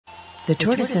The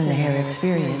Tortious and the Hare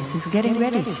experience is getting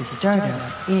ready to start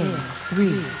up in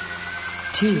 3,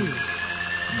 2,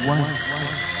 1.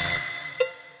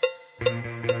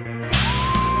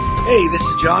 Hey, this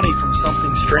is Johnny from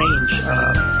Something Strange.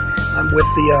 I'm with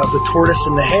the Tortoise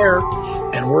and the Hare,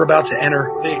 and we're about to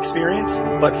enter the experience.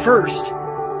 But first,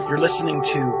 you're listening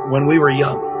to When We Were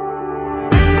Young.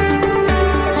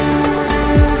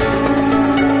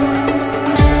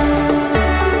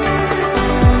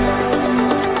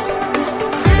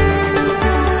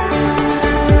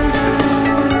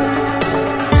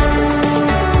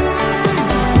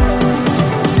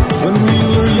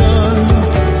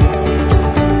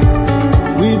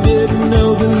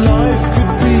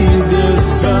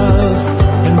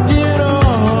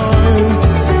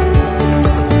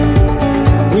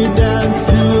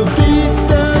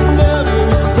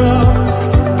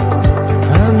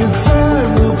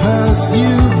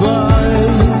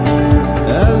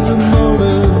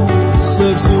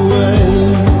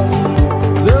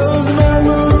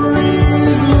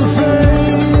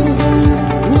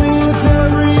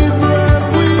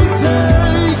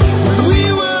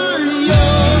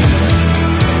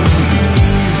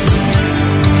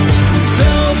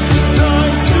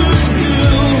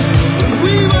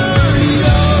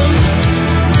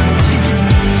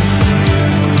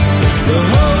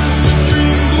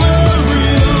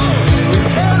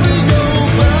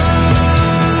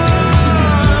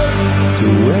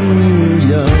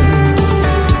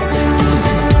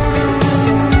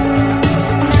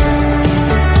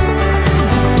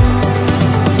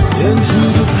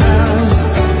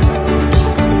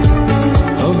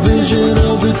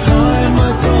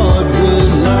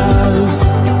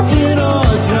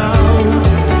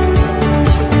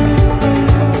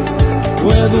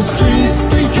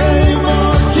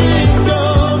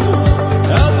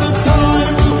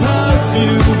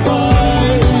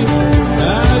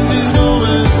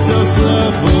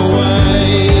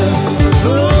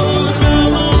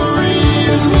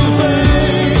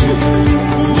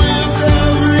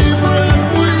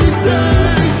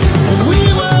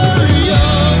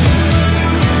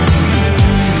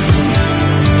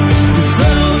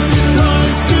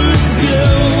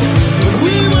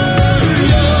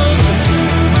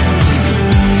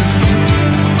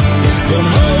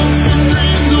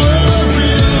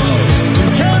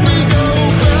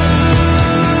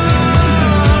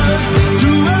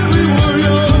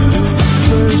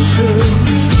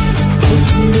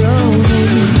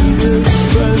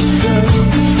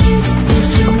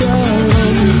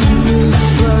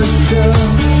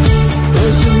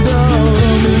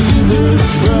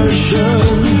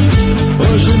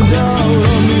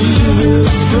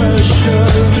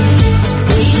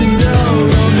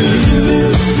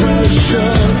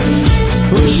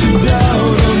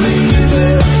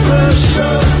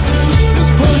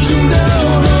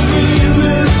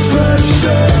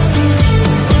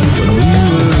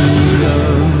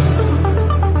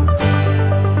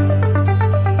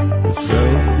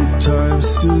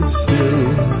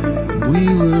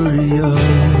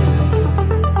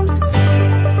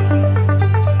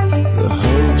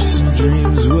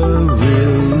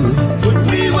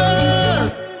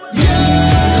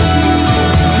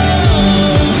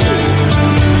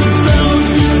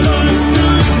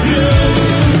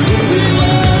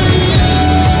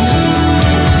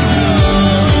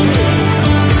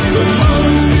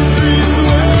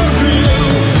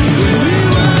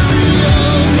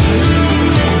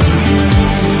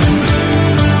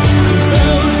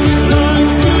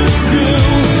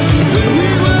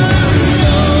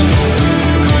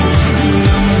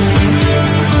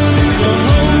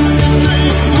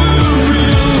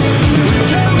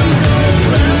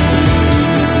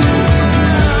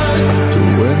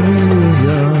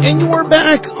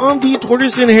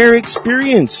 Tortoise and Hare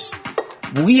experience.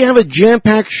 We have a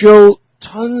jam-packed show,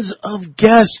 tons of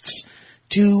guests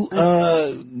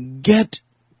to get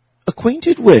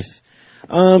acquainted with.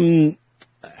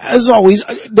 As always,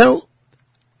 now,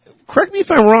 correct me if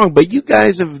I'm wrong, but you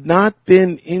guys have not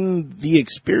been in the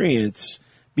experience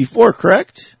before,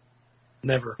 correct?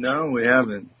 Never. No, we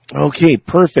haven't. Okay,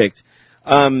 perfect.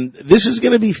 This is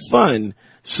going to be fun.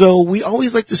 So we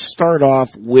always like to start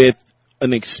off with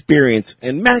an experience,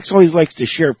 and Max always likes to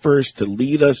share first to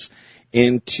lead us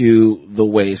into the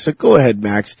way. So go ahead,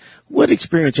 Max. What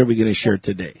experience are we going to share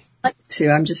today?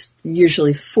 I'm just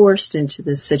usually forced into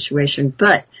this situation,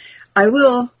 but I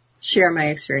will share my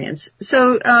experience.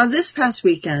 So this past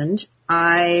weekend,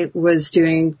 I was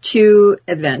doing 2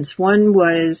 events. One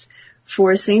was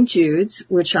for St. Jude's,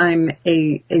 which I'm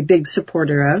a big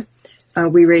supporter of.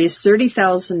 We raised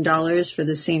 $30,000 for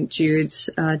the St. Jude's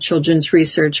Children's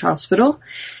Research Hospital.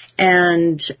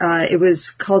 and it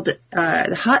was called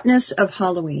The Hotness of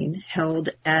Halloween, held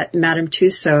at Madame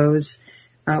Tussauds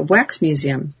Wax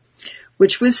Museum,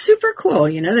 which was super cool.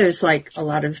 You know, there's like a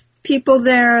lot of people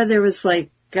there. There was like,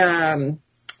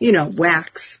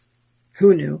 wax.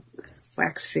 Who knew?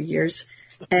 Wax figures.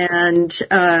 And,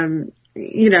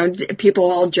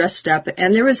 people all dressed up.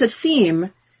 And there was a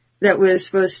theme that was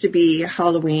supposed to be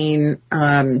Halloween,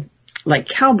 like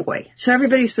cowboy. So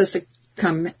everybody's supposed to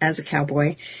come as a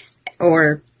cowboy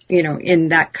or, in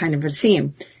that kind of a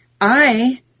theme.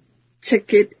 I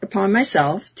took it upon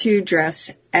myself to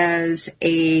dress as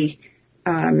a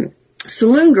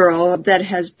saloon girl that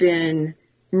has been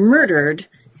murdered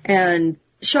and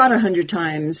shot 100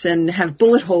 times and have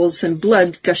bullet holes and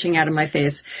blood gushing out of my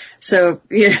face. So,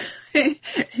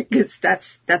 because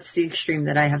that's the extreme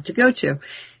that I have to go to.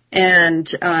 And,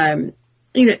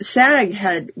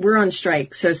 SAG we're on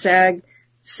strike. So SAG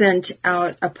sent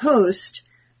out a post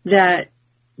that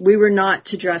we were not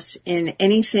to dress in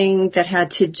anything that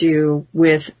had to do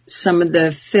with some of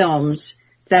the films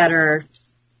that are,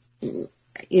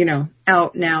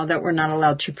 out now that we're not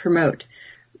allowed to promote.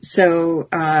 So,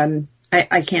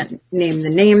 I can't name the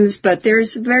names, but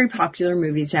there's very popular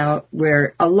movies out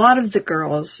where a lot of the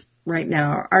girls right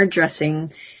now are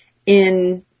dressing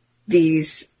in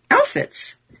these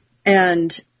outfits.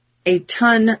 And a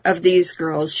ton of these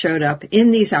girls showed up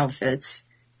in these outfits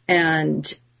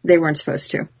and they weren't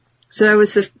supposed to. So that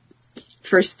was the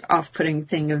first off-putting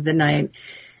thing of the night.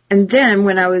 And then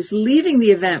when I was leaving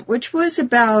the event, which was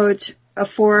about a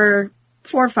 4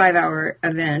 or 5 hour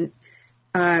event,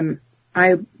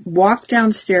 I walked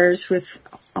downstairs with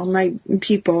all my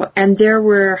people, and there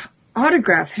were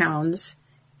autograph hounds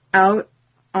out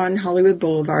on Hollywood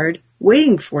Boulevard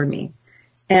waiting for me.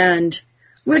 And,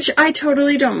 which I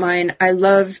totally don't mind. I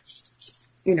love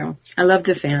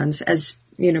the fans, as,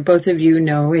 both of you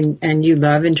know, and you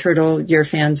love, and Turtle, you're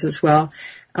fans as well.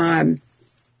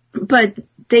 But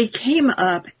they came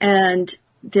up and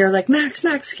they're like,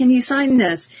 Max, can you sign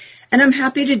this? And I'm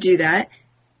happy to do that.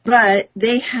 But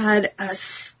they had a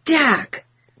stack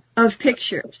of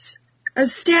pictures. A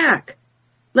stack.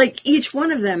 Like each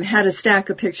one of them had a stack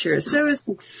of pictures. So it was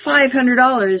like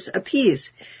 $500 a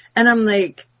piece. And I'm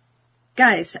like,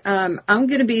 guys, I'm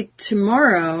going to be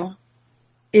tomorrow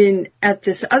at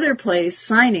this other place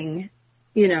signing,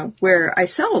 where I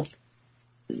sell,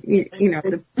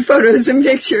 the photos and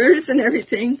pictures and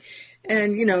everything.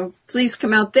 And, please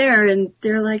come out there. And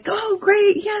they're like, oh,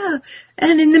 great. Yeah.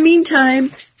 And in the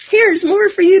meantime, here's more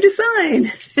for you to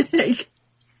sign.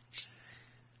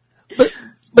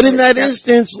 But in that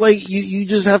instance, like, you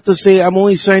just have to say, I'm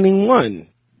only signing one.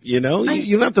 You don't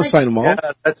have to sign them all.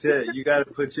 Yeah, that's it. You got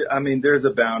to there's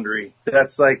a boundary.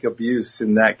 That's like abuse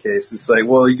in that case. It's like,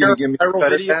 well, you're going to give me a viral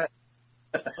video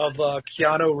that? of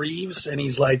Keanu Reeves, and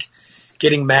he's like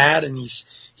getting mad, and he's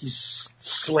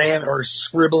slamming or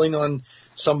scribbling on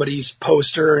somebody's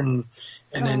poster, and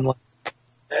then like,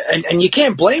 and you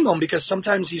can't blame them, because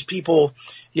sometimes these people,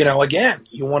 again,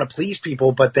 you want to please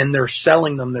people, but then they're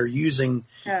selling them. They're using.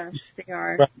 Yes, they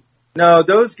are. No,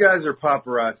 those guys are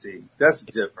paparazzi. That's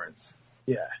the difference.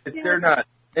 Yeah. They're not,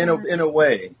 in a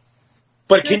way.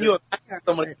 But can you imagine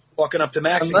someone walking up to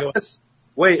Max unless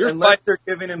they're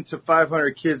giving him to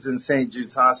 500 kids in St.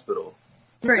 Jude's Hospital.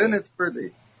 Right. Then it's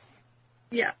worthy.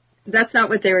 Yeah, that's not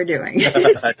what they were doing. They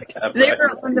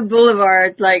were on the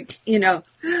boulevard, like,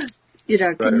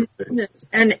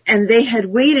 and they had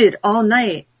waited all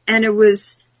night, and it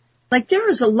was like, there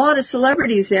was a lot of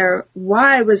celebrities there.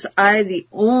 Why was I the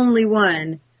only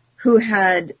one who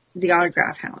had the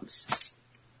autograph hounds?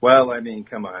 Well,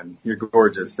 come on. You're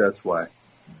gorgeous. That's why.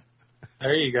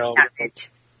 There you go.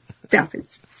 Stop it.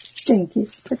 Thank you.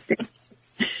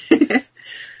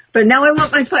 But now I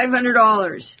want my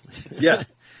 $500. Yeah.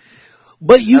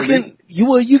 But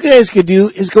what you guys could do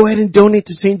is go ahead and donate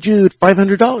to St. Jude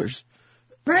 $500.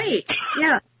 Right.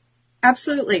 Yeah.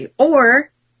 Absolutely.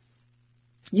 Or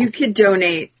you could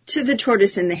donate to the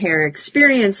Tortoise and the Hare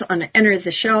experience on Enter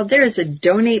the Shell. There's a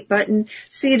donate button.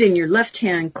 See it in your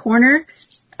left-hand corner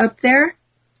up there.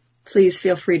 Please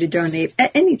feel free to donate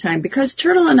at any time, because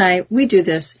Turtle and I, we do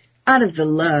this out of the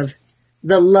love,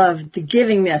 the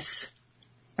givingness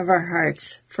of our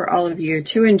hearts for all of you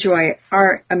to enjoy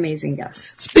our amazing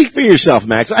guests. Speak for yourself,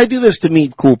 Max. I do this to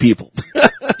meet cool people.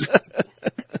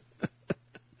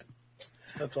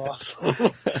 That's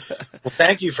awesome. Well,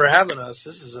 thank you for having us.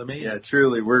 This is amazing. Yeah,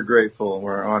 truly, we're grateful and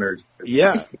we're honored.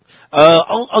 Yeah.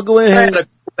 I'll go ahead and a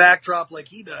backdrop like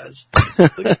he does.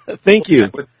 Thank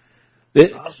you.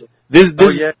 Awesome.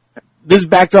 This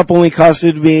backdrop only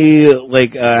costed me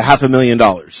like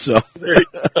 $500,000. So. There you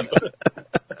go.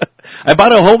 I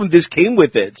bought a home and this came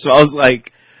with it. So I was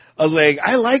like,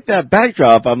 I like that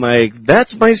backdrop. I'm like,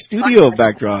 that's my studio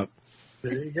backdrop.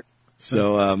 There you go.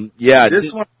 So, yeah.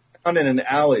 This one found in an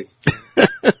alley.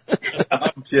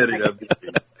 I'm kidding.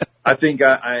 I think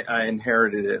I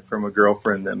inherited it from a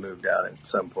girlfriend that moved out at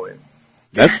some point.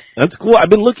 That's cool. I've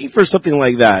been looking for something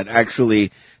like that,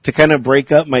 actually, to kind of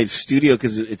break up my studio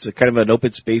because it's a kind of an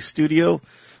open space studio.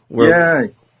 Yeah.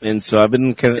 And so I've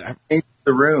been kind of Change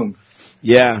the room.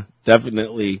 Yeah,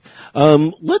 definitely.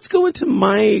 Let's go into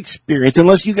my experience,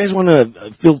 unless you guys want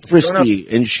to feel frisky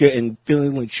and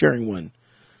feeling like sharing one.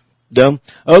 Dumb.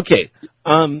 Okay.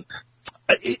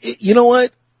 You know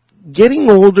what?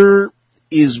 Getting older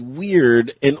is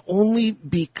weird, and only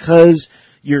because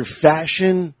your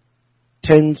fashion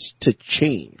tends to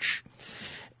change.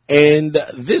 And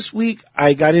this week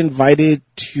I got invited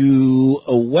to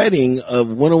a wedding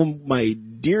of one of my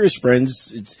dearest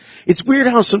friends. It's weird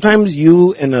how sometimes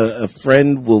you and a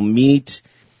friend will meet,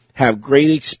 have great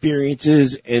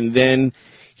experiences, and then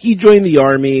he joined the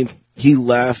army, he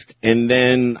left, and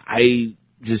then when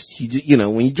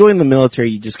you join the military,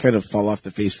 you just kind of fall off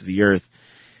the face of the earth,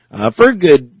 for a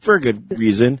good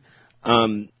reason.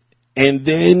 And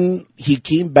then he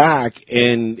came back,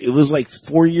 and it was like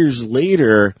 4 years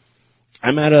later.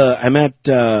 I'm in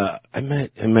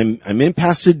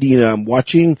Pasadena. I'm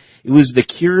watching. It was the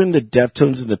Cure and the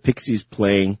Deftones and the Pixies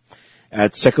playing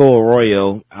at Seco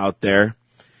Arroyo out there,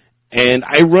 and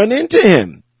I run into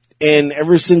him. And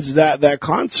ever since that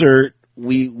concert,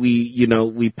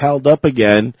 we palled up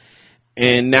again,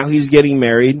 and now he's getting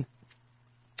married.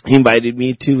 He invited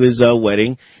me to his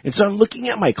wedding. And so I'm looking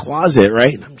at my closet,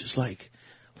 right? And I'm just like,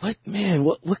 what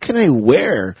can I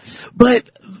wear? But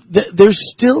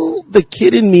there's still the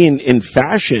kid in me in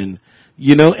fashion,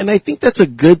 and I think that's a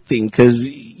good thing because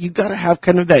you got to have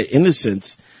kind of that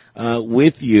innocence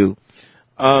with you.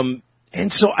 And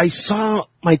so I saw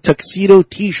my tuxedo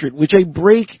t-shirt, which I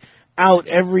break out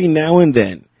every now and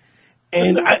then.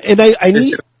 And I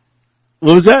need,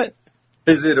 what was that?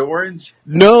 Is it orange?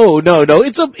 No.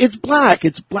 It's black.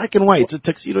 It's black and white. It's a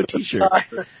tuxedo t-shirt.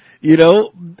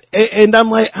 And I'm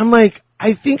like,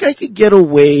 I think I could get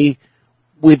away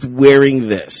with wearing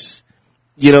this.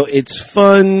 It's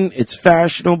fun. It's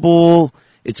fashionable.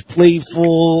 It's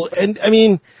playful. And I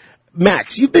mean,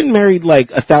 Max, you've been married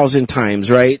like 1,000 times,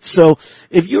 right? So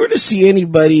if you were to see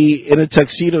anybody in a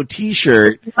tuxedo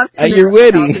t-shirt at your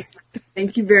wedding.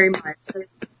 Thank you very much.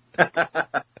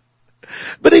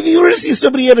 But if you were to see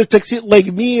somebody at a tuxedo, like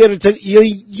me at a tuxedo,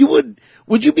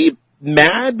 would you be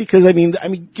mad? Because I mean,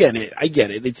 get it. I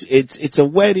get it. It's a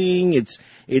wedding.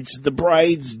 It's the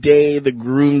bride's day, the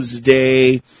groom's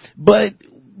day. But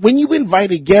when you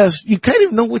invite a guest, you kind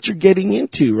of know what you're getting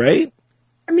into, right?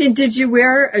 I mean, did you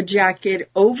wear a jacket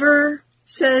over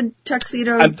said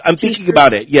tuxedo? I'm thinking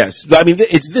about it. Yes. I mean,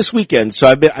 it's this weekend, so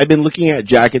I've been looking at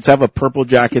jackets. I have a purple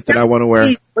jacket that I want to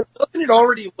wear. But doesn't it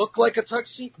already look like a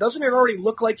tuxedo? Doesn't it already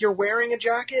look like you're wearing a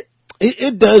jacket?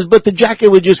 It does, but the jacket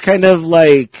would just kind of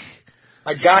like.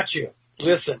 I got you.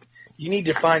 Listen, you need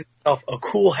to find yourself a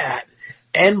cool hat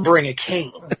and bring a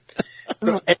cane,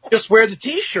 and just wear the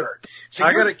t-shirt. So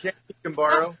I got a cane you can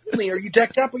borrow. Not only are you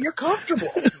decked up, but you're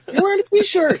comfortable. You're wearing a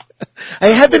t-shirt. I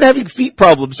have been having feet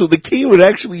problems, so the cane would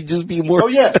actually just be more. Oh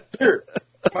yeah, sure.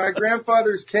 My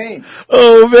grandfather's cane.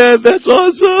 Oh man, that's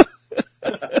awesome.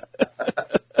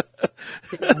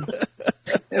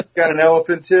 It's got an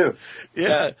elephant too.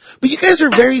 Yeah. But you guys are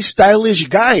very stylish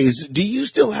guys. Do you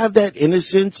still have that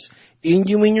innocence in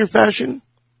you in your fashion?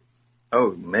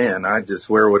 Oh man, I just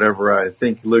wear whatever I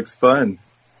think looks fun.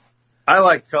 I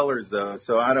like colors though,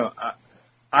 so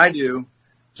I do.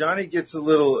 Johnny gets a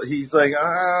little, he's like,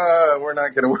 we're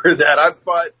not going to wear that.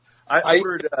 I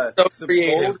ordered some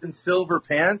gold and silver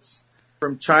pants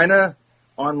from China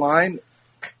online.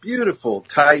 Beautiful,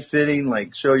 tight fitting,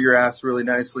 like show your ass really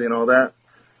nicely and all that.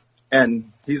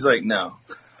 And he's like, no.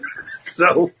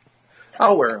 So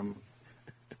I'll wear them.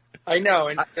 I know.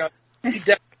 And he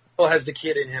definitely has the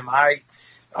kid in him. I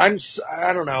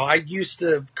don't know. I used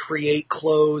to create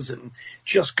clothes and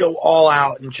just go all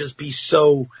out and just be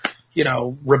so,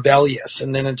 rebellious.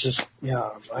 And then it just, I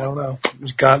don't know.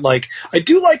 It got like, I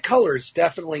do like colors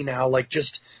definitely now. Like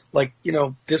just like,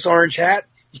 this orange hat,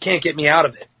 you can't get me out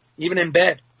of it, even in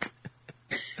bed.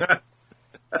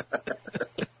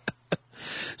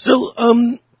 So,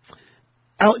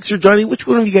 Alex or Johnny, which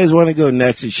one of you guys want to go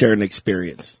next and share an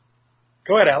experience?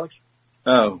 Go ahead, Alex.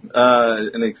 Oh,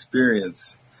 an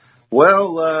experience.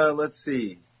 Well, let's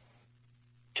see.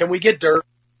 Can we get dirt?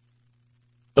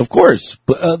 Of course.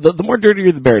 But the more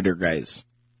dirtier, the better, guys.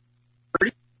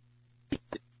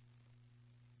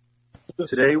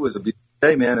 Today was a beautiful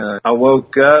Hey, man, I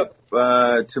woke up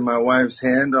to my wife's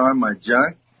hand on my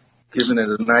junk, giving it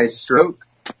a nice stroke.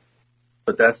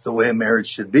 But that's the way a marriage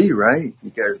should be, right?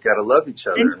 You guys got to love each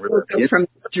other. And he woke up from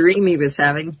this dream he was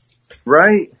having.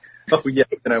 Right? Oh, yeah,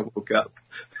 and I woke up.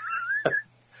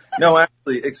 No,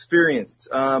 actually, experience.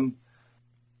 Well,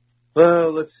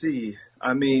 let's see.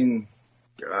 I mean,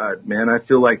 God, man, I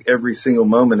feel like every single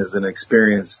moment is an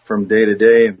experience from day to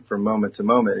day and from moment to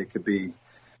moment. It could be,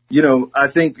 I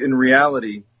think in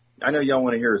reality, I know y'all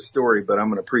want to hear a story, but I'm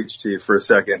going to preach to you for a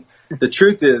second. The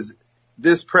truth is,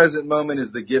 this present moment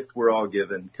is the gift we're all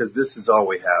given because this is all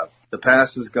we have. The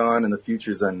past is gone and the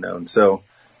future is unknown. So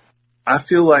I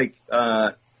feel like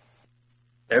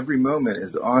every moment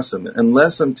is awesome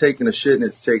unless I'm taking a shit and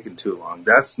it's taking too long.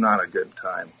 That's not a good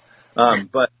time.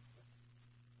 But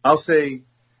I'll say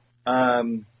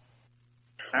I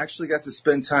actually got to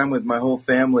spend time with my whole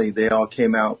family. They all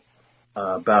came out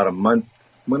about a month.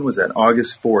 When was that?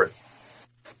 August 4th.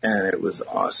 And it was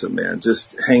awesome, man.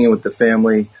 Just hanging with the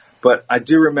family. But I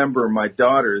do remember my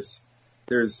daughters.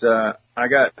 I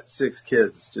got 6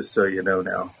 kids, just so you know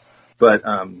now. But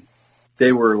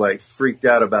they were like freaked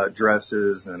out about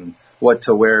dresses and what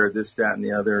to wear, this, that, and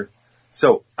the other.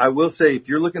 So I will say, if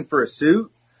you're looking for a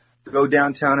suit, go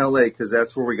downtown LA because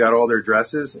that's where we got all their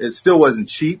dresses. It still wasn't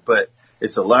cheap, but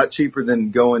it's a lot cheaper than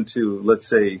going to, let's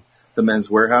say, the Men's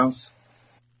Warehouse.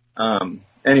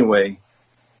 Anyway,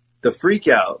 the freak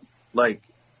out, like,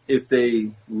 if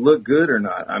they look good or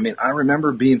not. I mean, I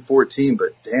remember being 14,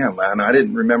 but damn, man, I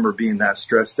didn't remember being that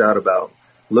stressed out about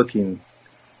looking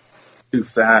too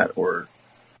fat or,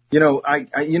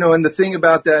 and the thing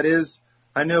about that is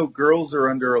I know girls are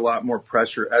under a lot more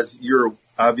pressure as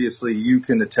obviously you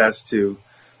can attest to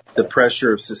the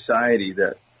pressure of society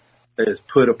that is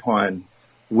put upon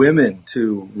women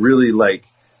to really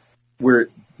where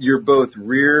you're both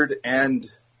reared and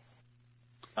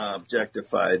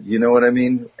objectified, you know what I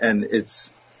mean? And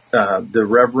it's the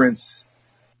reverence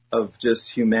of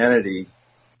just humanity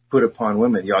put upon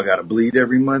women. Y'all got to bleed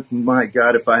every month. My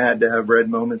God, if I had to have red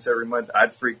moments every month,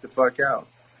 I'd freak the fuck out,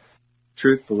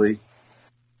 truthfully.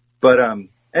 But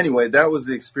anyway, that was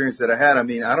the experience that I had. I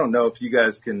mean, I don't know if you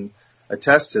guys can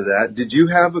attest to that. Did you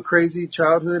have a crazy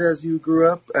childhood as you grew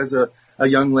up as a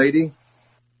young lady?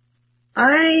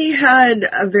 I had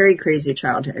a very crazy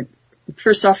childhood.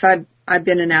 First off, I've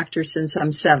been an actor since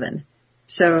I'm 7.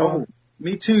 So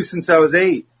me too, since I was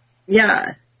 8.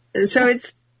 Yeah. So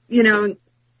it's,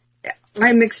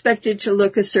 I'm expected to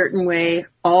look a certain way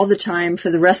all the time for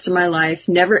the rest of my life,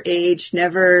 never age,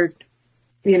 never,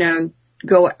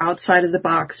 go outside of the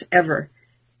box ever.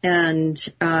 And,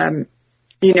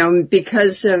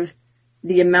 because of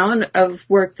the amount of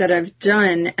work that I've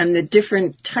done and the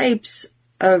different types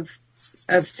of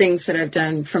things that I've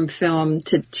done from film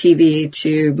to TV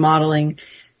to modeling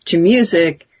to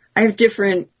music, I have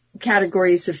different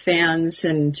categories of fans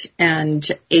and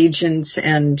agents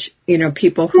and,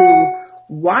 people who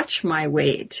watch my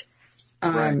weight.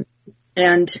 Right.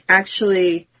 And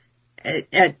actually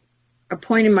at a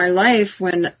point in my life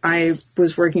when I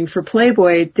was working for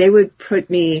Playboy, they would put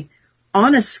me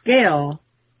on a scale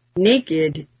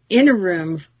naked in a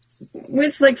room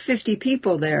with 50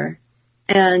 people there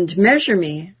and measure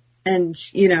me and,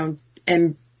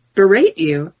 and berate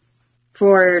you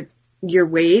for your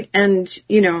weight. And,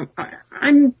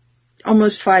 I'm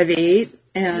almost 5'8",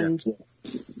 and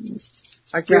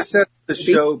I guess that's the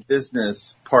show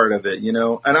business part of it,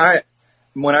 and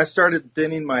when I started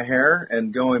thinning my hair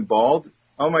and going bald,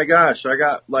 oh my gosh, I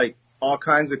got all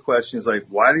kinds of questions like,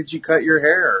 why did you cut your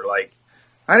hair?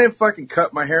 I didn't fucking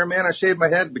cut my hair, man. I shaved my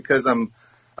head because I'm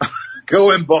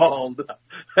going bald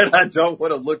and I don't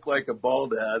want to look like a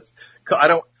bald ass.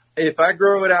 If I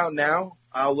grow it out now,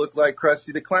 I'll look like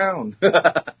Krusty the Clown.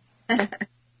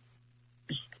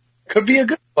 Could be a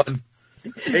good one.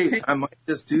 Hey, I might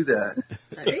just do that.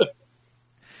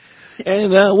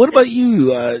 And what about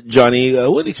you, Johnny?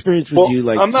 What experience would you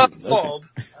like? I'm not bald.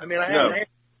 Okay. I mean, I have hair.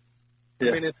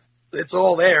 Yeah. I mean, it's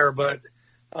all there, but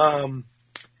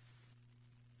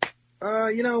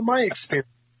my experience.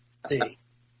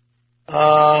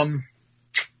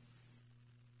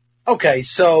 Okay,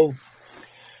 so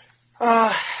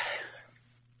I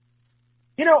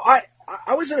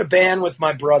was in a band with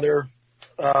my brother.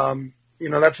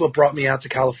 That's what brought me out to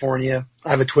California. I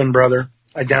have a twin brother,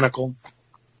 identical.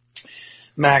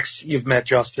 Max, you've met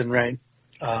Justin, right?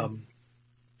 And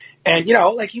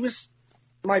he was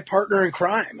my partner in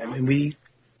crime. I mean,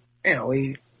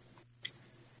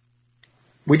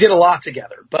 we did a lot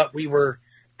together, but we were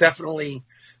definitely,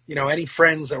 any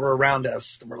friends that were around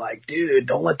us were like, dude,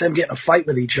 don't let them get in a fight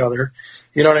with each other.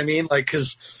 You know what I mean?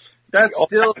 'Cause that's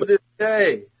still to this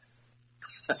Hey.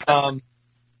 But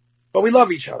we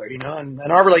love each other, and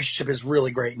our relationship is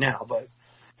really great now. But,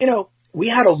 we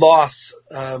had a loss.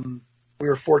 We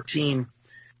were 14.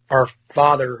 Our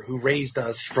father, who raised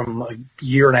us from a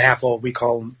year and a half old, we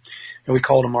called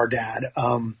him our dad.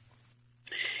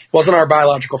 Wasn't our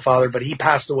biological father, but he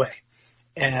passed away.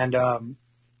 And,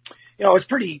 it was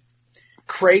pretty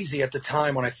crazy at the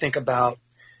time when I think about,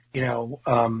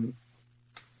 him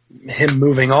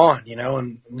moving on,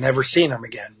 and never seeing him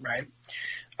again, right?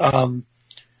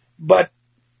 But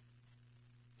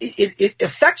it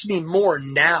affects me more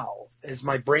now as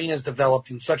my brain has developed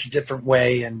in such a different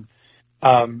way. And,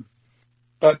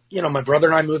 but, my brother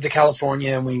and I moved to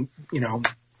California, and we,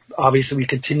 obviously we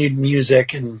continued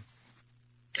music. And,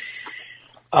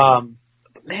 man,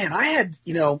 I had,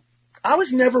 I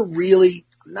was never really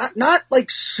not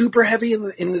like super heavy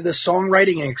into the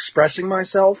songwriting and expressing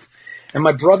myself. And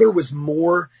my brother was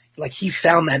more like, he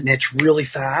found that niche really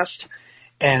fast.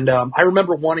 And, I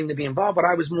remember wanting to be involved, but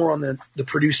I was more on the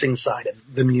producing side of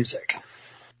the music.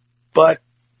 But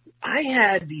I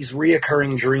had these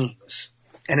reoccurring dreams,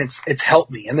 and it's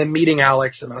helped me. And then meeting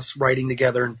Alex and us writing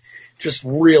together and just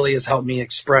really has helped me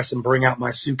express and bring out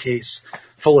my suitcase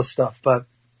full of stuff. But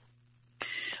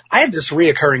I had this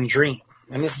reoccurring dream,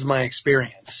 and this is my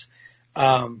experience,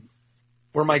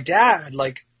 where my dad,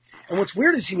 and what's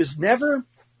weird is he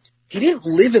didn't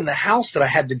live in the house that I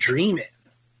had the dream in.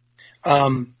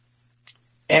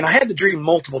 And I had the dream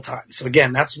multiple times. So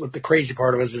again, that's what the crazy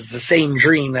part was, is the same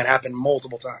dream that happened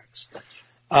multiple times.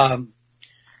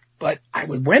 But I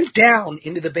went down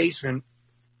into the basement.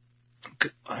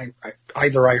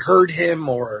 Either I heard him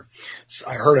or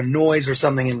I heard a noise or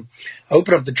something, and I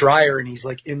opened up the dryer, and he's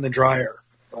like in the dryer,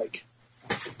 like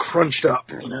crunched up,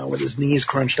 with his knees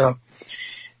crunched up.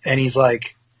 And he's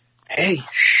like, "Hey,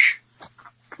 shh,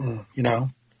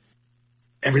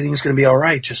 everything's going to be all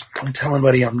right. Just don't tell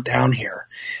anybody I'm down here."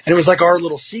 And it was like our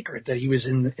little secret that he was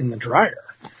in the dryer.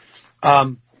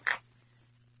 Now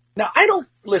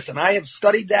I have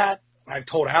studied that. I've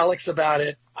told Alex about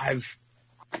it. I've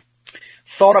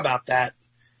thought about that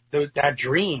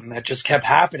dream that just kept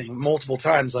happening multiple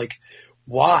times. Like,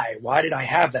 why did I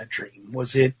have that dream?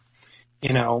 Was it,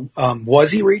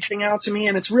 was he reaching out to me?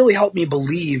 And it's really helped me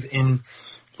believe in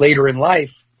later in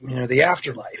life, the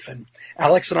afterlife. And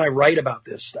Alex and I write about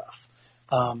this stuff.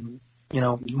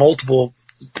 Multiple,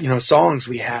 songs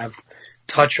we have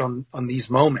touch on these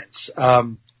moments.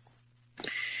 And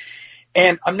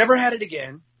I've never had it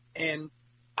again. And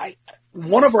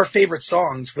one of our favorite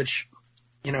songs, which,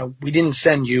 we didn't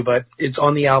send you, but it's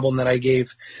on the album that I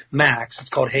gave Max.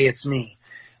 It's called Hey, It's Me.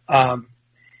 That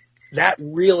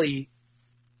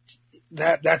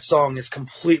song is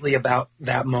completely about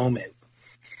that moment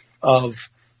of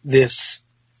this,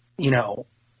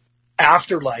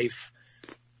 afterlife,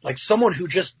 like someone who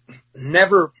just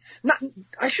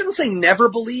I shouldn't say never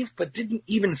believed, but didn't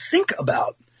even think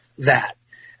about that.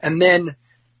 And then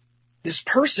this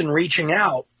person reaching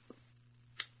out,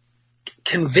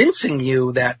 convincing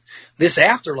you that this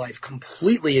afterlife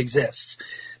completely exists.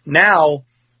 Now,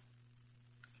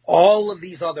 all of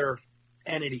these other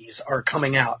entities are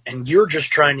coming out, and you're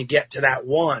just trying to get to that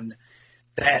one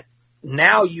that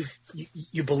now you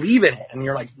believe in it, and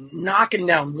you're like knocking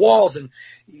down walls, and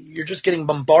you're just getting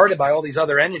bombarded by all these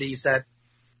other entities that,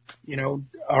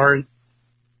 aren't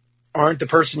the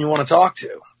person you want to talk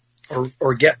to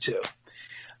or get to.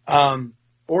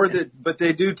 But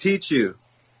they do teach you,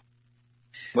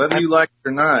 whether you like it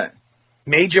or not.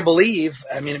 Made you believe.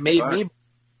 I mean, it made me.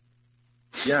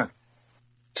 Yeah.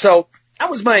 So that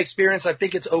was my experience. I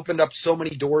think it's opened up so many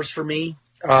doors for me,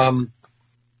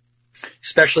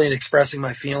 especially in expressing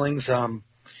my feelings.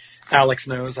 Alex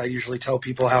knows I usually tell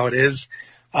people how it is.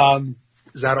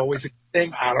 Is that always a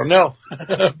thing? I don't know.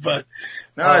 But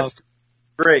no, it's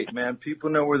great, man. People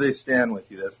know where they stand with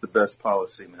you. That's the best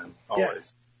policy, man.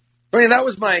 Always. Yeah. I mean, that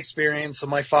was my experience of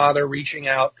my father reaching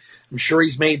out. I'm sure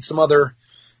he's made some other,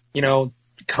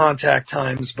 contact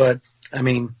times, but I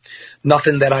mean,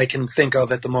 nothing that I can think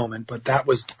of at the moment. But that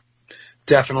was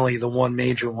definitely the one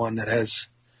major one that has.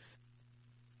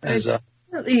 It's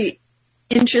really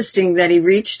interesting that he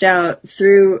reached out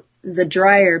through the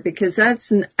dryer, because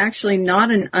that's actually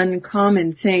not an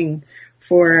uncommon thing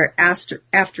for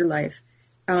afterlife,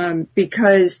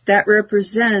 because that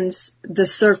represents the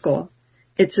circle.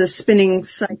 It's a spinning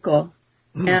cycle,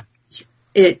 and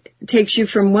it takes you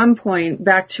from one point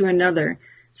back to another.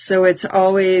 So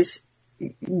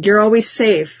you're always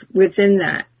safe within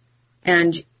that,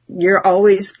 and you're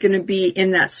always going to be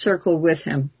in that circle with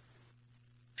him.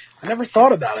 I never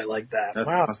thought about it like that. That's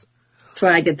wow. awesome. That's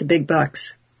why I get the big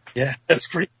bucks. Yeah, that's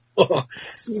pretty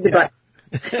See the butt.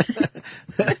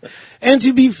 And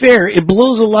to be fair, it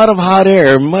blows a lot of hot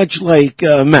air, much like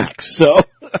Max. So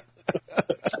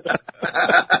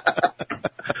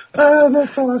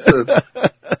that's awesome.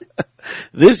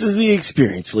 this is the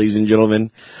experience, ladies and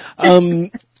gentlemen.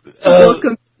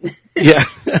 Welcome. Yeah.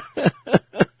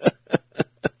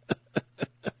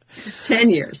 10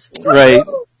 years. Right.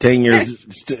 10 years,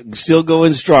 still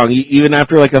going strong, even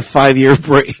after like a 5-year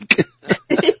break.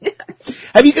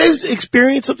 Have you guys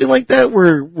experienced something like that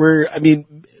where, I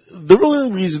mean, the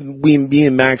real reason me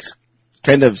and Max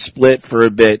kind of split for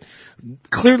a bit,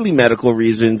 clearly medical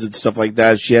reasons and stuff like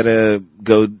that. She had to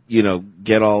go,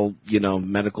 get all,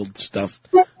 medical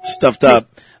stuffed up.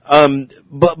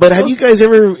 But have you guys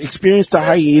ever experienced a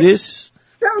hiatus?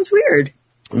 Sounds weird.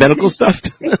 Medical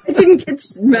stuffed? I didn't get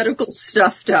medical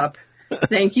stuffed up.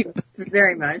 Thank you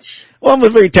very much. Well, I'm a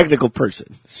very technical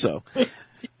person, so.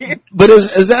 But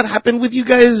has that happened with you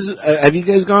guys? Have you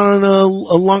guys gone on a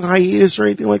long hiatus or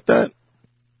anything like that?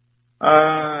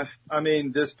 I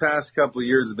mean, this past couple of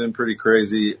years have been pretty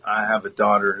crazy. I have a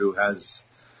daughter who has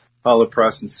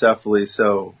polyprosencephaly,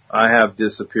 so I have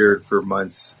disappeared for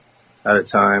months at a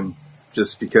time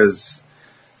just because,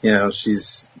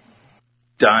 she's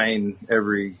dying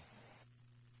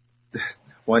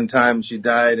one time she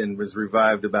died and was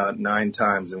revived about 9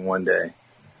 times in one day.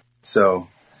 So,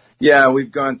 yeah,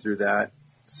 we've gone through that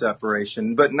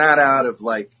separation, but not out of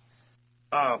like,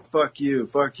 oh, fuck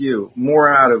you. More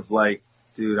out of like,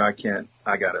 dude, I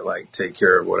gotta like take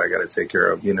care of what I gotta take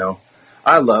care of,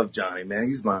 I love Johnny, man.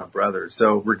 He's my brother.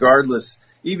 So regardless,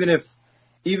 even if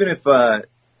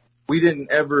we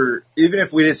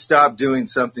just stopped doing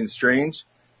something strange,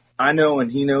 I know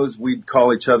and he knows we'd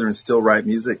call each other and still write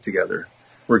music together,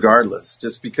 regardless.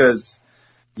 Just because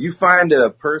you find a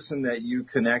person that you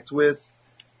connect with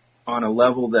on a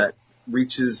level that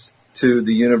reaches to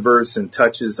the universe and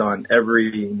touches on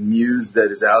every muse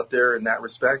that is out there in that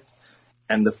respect,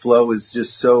 and the flow is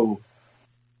just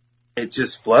it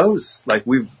just flows. Like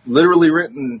we've literally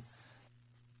written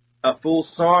a full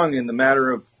song in the matter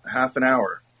of half an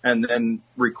hour and then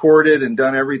recorded and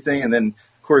done everything, and then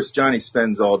of course, Johnny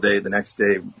spends all day the next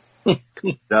day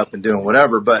cleaning it up and doing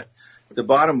whatever. But the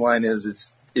bottom line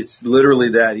is it's literally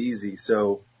that easy.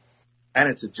 So, and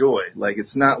it's a joy. Like,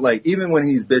 it's not like, even when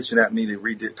he's bitching at me to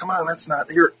redo, come on, that's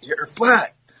not, you're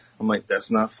flat. I'm like,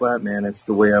 that's not flat, man. It's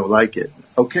the way I would like it.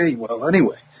 Okay, well,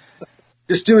 anyway,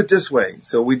 just do it this way.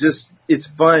 So it's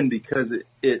fun because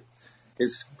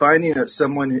it's finding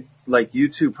someone like you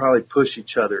two probably push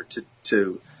each other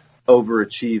to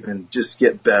overachieve and just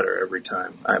get better every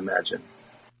time, I imagine.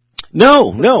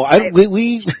 No, you know what?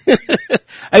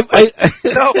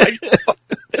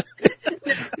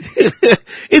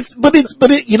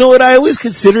 I always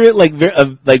consider it like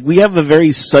we have a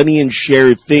very Sunny and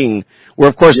Cher thing where,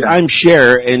 of course, I'm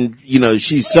Cher and,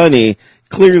 she's Sunny,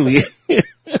 clearly.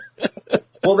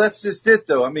 Well, that's just it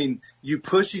though. I mean, you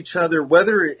push each other,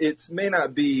 whether it may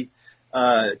not be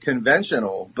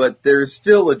conventional, but there's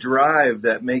still a drive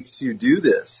that makes you do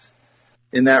this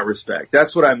in that respect.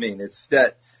 That's what I mean. It's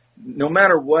that no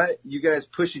matter what, you guys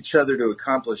push each other to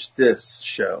accomplish this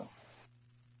show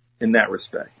in that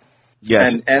respect.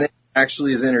 Yes. And it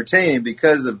actually is entertaining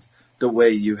because of the way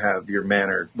you have your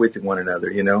manner with one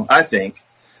another, I think.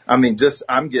 I mean,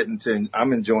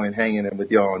 I'm enjoying hanging in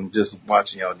with y'all and just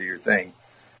watching y'all do your thing.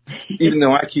 Even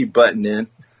though I keep butting in.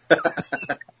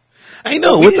 I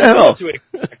know, what the hell?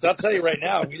 I'll tell you right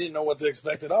now, we didn't know what to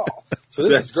expect at all. So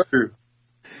this is true.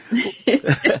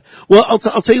 Well, I'll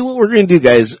tell you what we're going to do,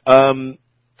 guys. We're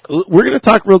going to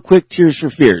talk real quick, Tears for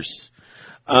Fears.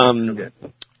 Okay.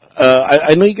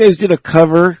 I know you guys did a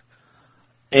cover,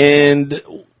 and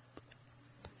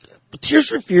Tears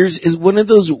for Fears is one of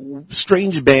those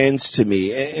strange bands to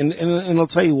me, and I'll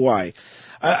tell you why.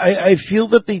 I feel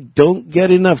that they don't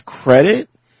get enough credit,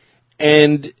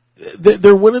 and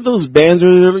they're one of those bands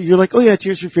where you're like, oh yeah,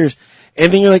 Tears for Fears.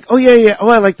 And then you're like, oh yeah, oh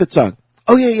I like that song.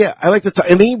 Oh yeah, I like that song.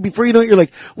 And then before you know it, you're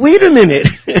like, wait a minute.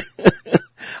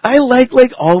 I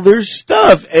like all their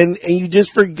stuff. And you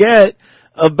just forget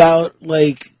about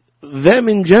like them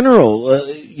in general,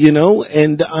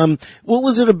 and, what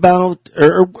was it about,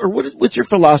 or what's your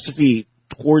philosophy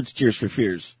towards Tears for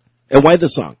Fears? And why the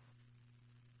song?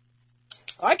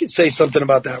 I could say something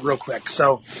about that real quick.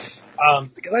 So,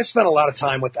 because I spent a lot of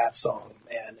time with that song,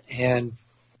 man, and,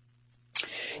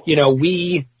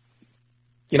 we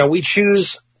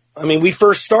choose, we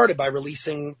first started by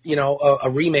releasing, a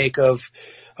remake of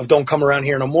Don't Come Around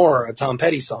Here No More, a Tom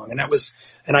Petty song. And that was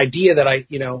an idea that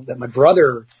that my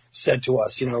brother said to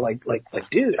us, like,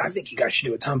 dude, I think you guys should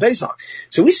do a Tom Petty song.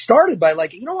 So we started by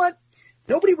like, you know what?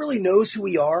 nobody really knows who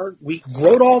we are. We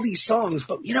wrote all these songs,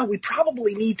 but we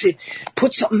probably need to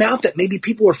put something out that maybe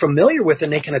people are familiar with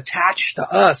and they can attach to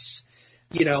us,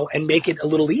 and make it a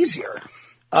little easier.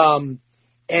 Our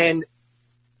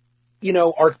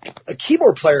a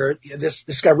keyboard player,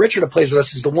 this guy Richard who plays with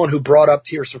us, is the one who brought up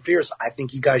Tears for Fears. I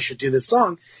think you guys should do this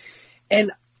song.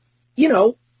 And,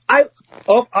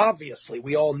 obviously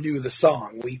we all knew the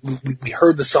song. We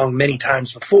heard the song many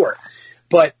times before,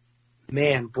 but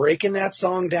man, breaking that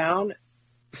song down,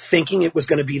 thinking it was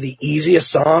going to be the easiest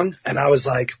song. And I was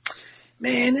like,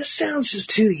 man, this sounds just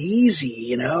too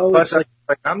easy, It's like,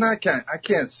 I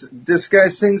can't, this guy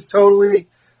sings totally.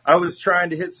 I was trying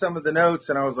to hit some of the notes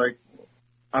and I was like,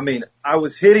 I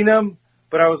was hitting them,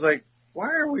 but I was like,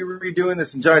 why are we redoing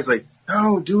this? And Johnny's like,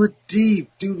 no, do it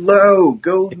deep, do low,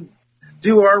 go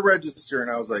do our register.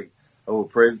 And I was like, oh,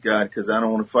 praise God, because I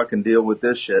don't want to fucking deal with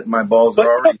this shit. My balls are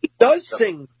already. He does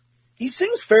sing. He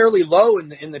sings fairly low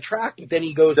in the track, but then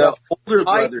he goes the up. older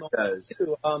brother does.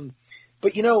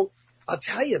 But I'll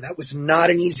tell you, that was not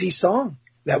an easy song.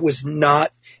 That was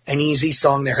not an easy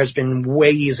song. There has been way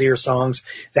easier songs.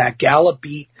 That gallop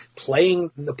beat,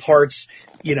 playing the parts,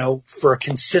 for a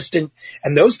consistent,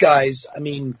 and those guys,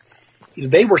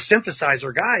 they were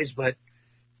synthesizer guys, but,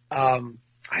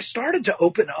 I started to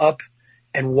open up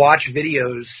and watch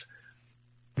videos,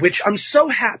 which I'm so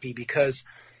happy because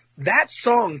that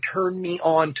song turned me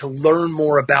on to learn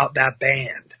more about that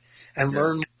band and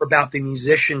learn more about the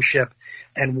musicianship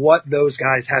and what those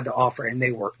guys had to offer. And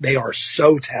they are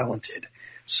so talented,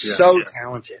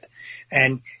 talented.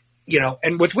 And,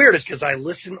 and what's weird is because I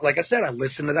listened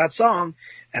to that song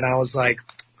and I was like,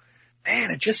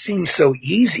 man, it just seems so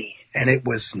easy. And it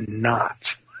was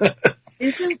not.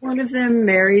 Isn't one of them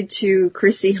married to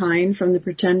Chrissy Hine from the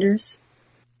Pretenders?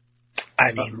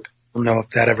 I don't know if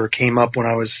that ever came up when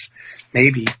I was,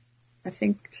 maybe. I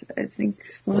think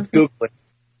one of them. Google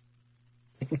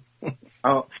it.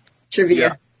 Oh,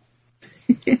 trivia.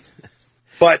 Yeah.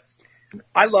 But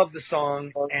I love the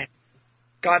song and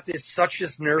got such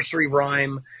this nursery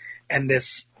rhyme and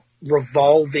this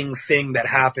revolving thing that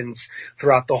happens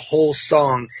throughout the whole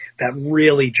song that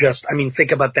really just,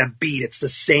 think about that beat. It's the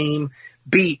same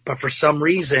beat, but for some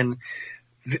reason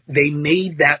they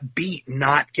made that beat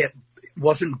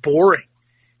wasn't boring.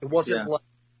 It wasn't like,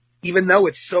 even though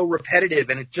it's so repetitive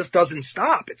and it just doesn't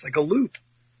stop. It's like a loop.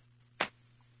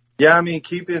 Yeah,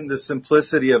 keeping the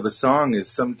simplicity of a song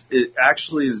it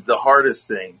actually is the hardest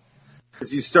thing.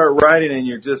 Because you start writing and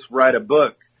you just write a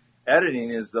book. Editing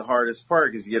is the hardest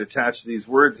part because you get attached to these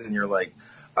words and you're like,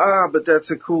 but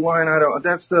that's a cool line.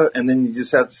 And then you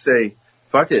just have to say,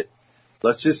 fuck it.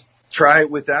 Let's just try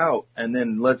it without. And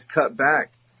then let's cut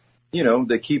back.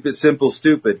 They keep it simple,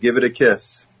 stupid. Give it a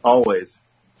kiss. Always.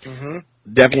 Mm-hmm.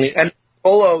 Definitely. And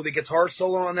the guitar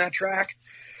solo on that track,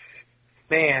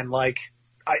 man, like,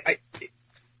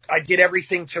 I did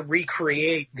everything to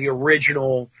recreate the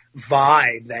original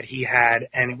vibe that he had,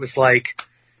 and it was like,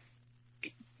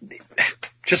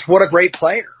 just what a great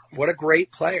player. What a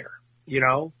great player,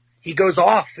 He goes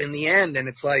off in the end, and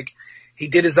it's like he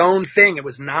did his own thing. It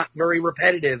was not very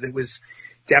repetitive. It was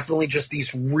definitely just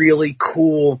these really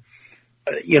cool,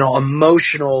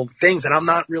 emotional things. And I'm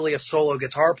not really a solo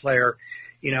guitar player,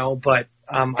 but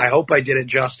I hope I did it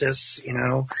justice,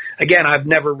 Again, I've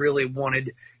never really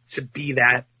wanted to be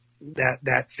that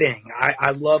thing.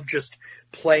 I love just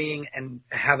playing and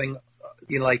having,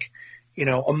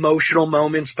 emotional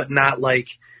moments, but not like,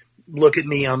 look at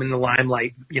me, I'm in the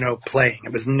limelight, playing.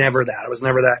 It was never that. I was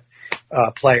never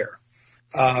that player.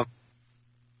 I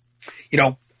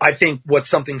think what's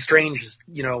Something Strange is,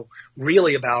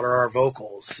 really about are our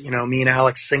vocals. Me and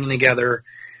Alex singing together.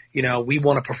 We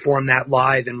want to perform that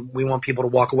live, and we want people to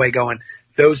walk away going,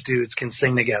 those dudes can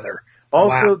sing together.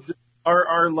 Also, wow.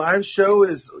 Our live show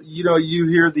is, you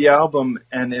hear the album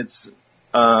and it's,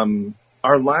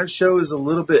 our live show is a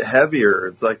little bit heavier.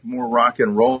 It's like more rock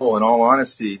and roll. In all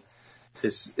honesty,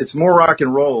 it's more rock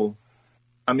and roll.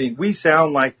 We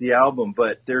sound like the album,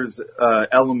 but there's,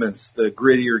 elements, the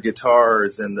grittier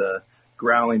guitars and the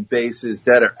growling basses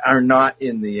that are not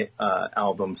in the,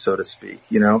 album, so to speak,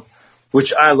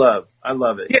 which I love. I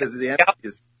love it because the energy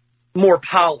is more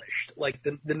polished. Like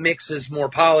the mix is more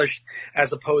polished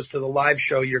as opposed to the live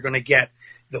show. You're going to get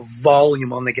the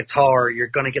volume on the guitar. You're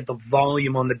going to get the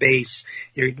volume on the bass.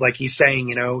 You're, like he's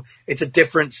saying, it's a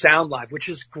different sound live, which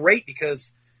is great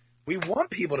because we want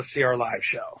people to see our live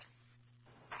show.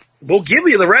 We'll give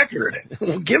you the record.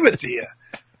 We'll give it to you.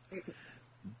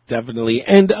 Definitely.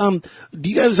 And do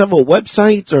you guys have a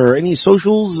website or any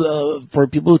socials for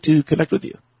people to connect with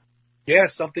you? Yeah,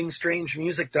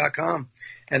 somethingstrangemusic.com.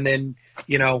 And then,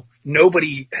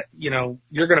 nobody,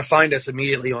 you're going to find us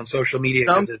immediately on social media.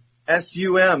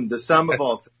 SUM, the sum of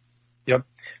all things. Yep.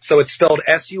 So it's spelled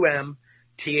SUMTHING,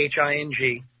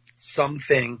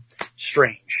 something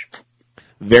strange.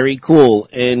 Very cool.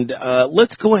 And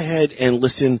let's go ahead and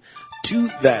listen to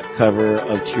that cover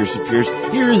of Tears of Fears.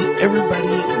 Here is Everybody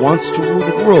Wants to Rule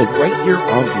the World right here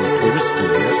on the Tortoise and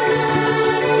Hare Experience.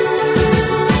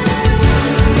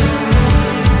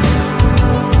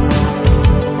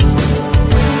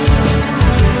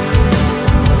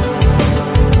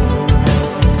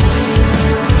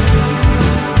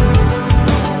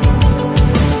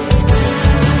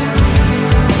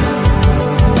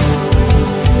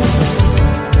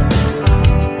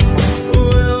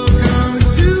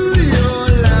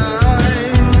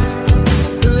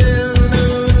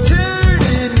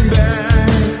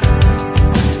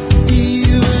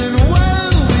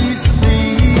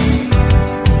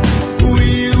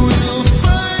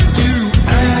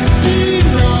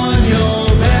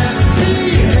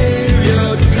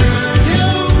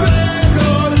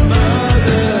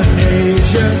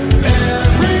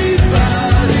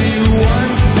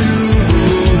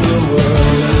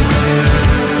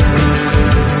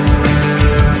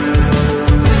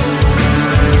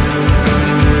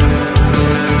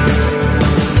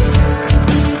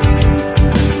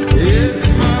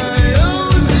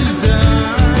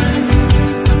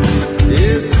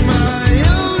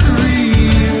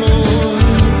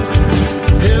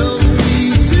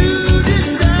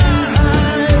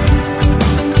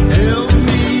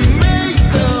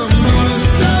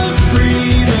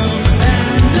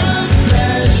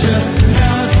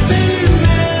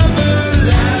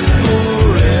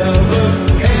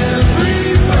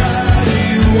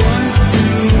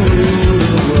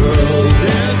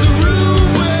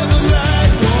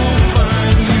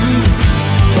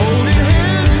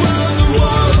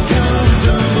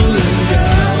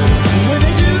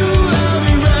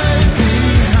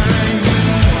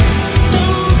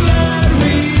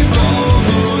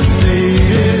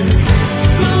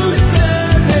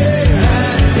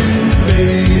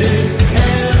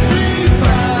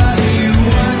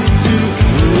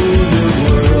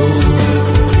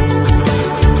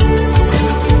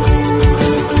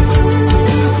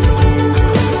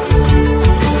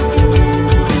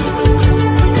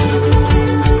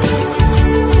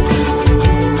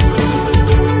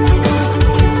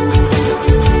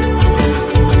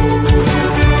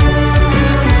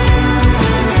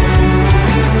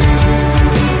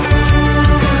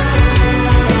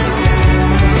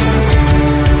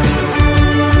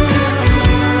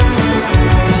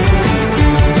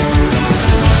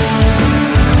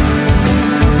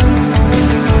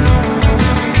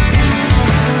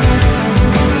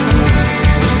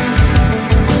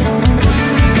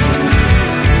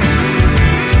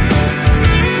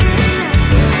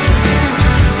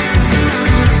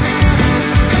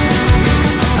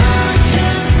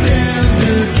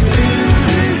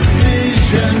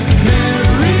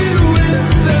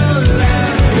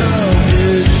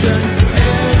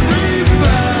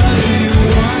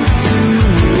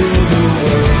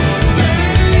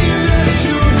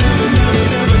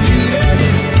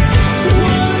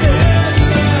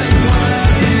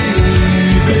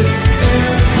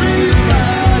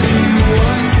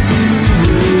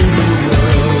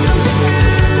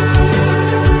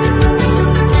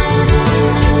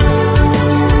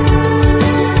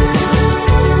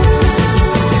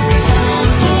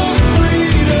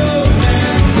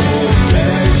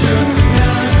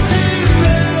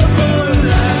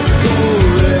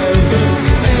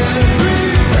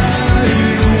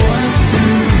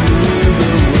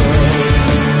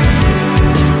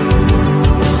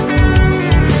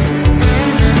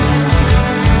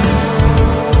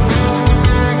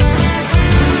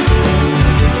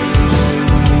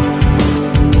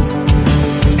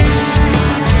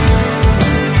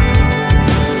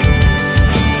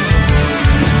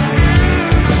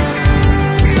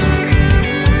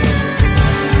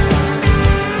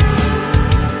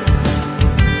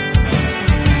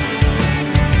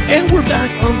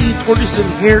 Tortious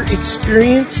and Hare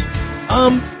Experience.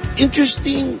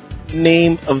 Interesting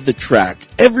name of the track.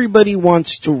 Everybody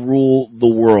wants to rule the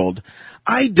world.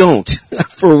 I don't,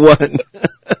 for one.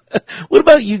 What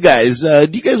about you guys? Do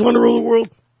you guys want to rule the world?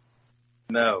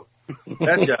 No.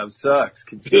 That job sucks.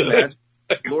 Could you imagine?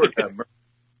 Lord have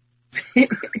mercy.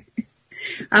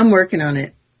 I'm working on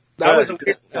it. I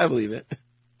believe it.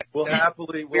 We'll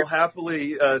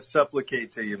happily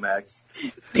supplicate to you, Max.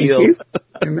 Deal. Thank you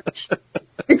very much.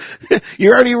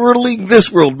 You're already ruling this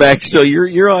world, Max, so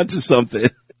you're onto something.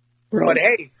 But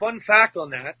hey, fun fact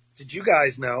on that, did you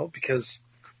guys know, because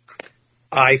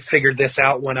I figured this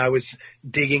out when I was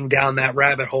digging down that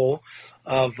rabbit hole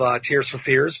of Tears for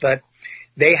Fears, but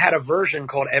they had a version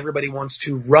called Everybody Wants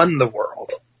to Run the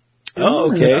World.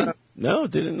 Oh, okay. No,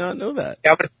 did not know that.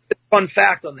 Yeah, but it's a fun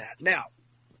fact on that. Now,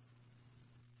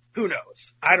 who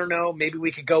knows? I don't know. Maybe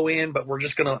we could go in, but we're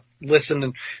just going to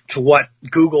listen to what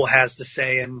Google has to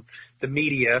say and the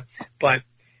media. But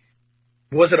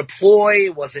was it a ploy?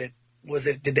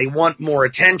 Did they want more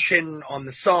attention on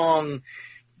the song?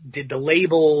 Did the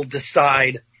label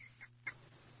decide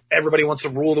Everybody Wants to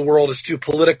Rule the World is too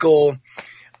political?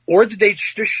 Or did they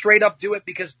just straight up do it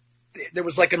because there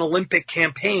was like an Olympic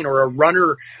campaign or a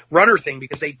runner thing,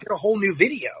 because they did a whole new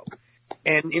video.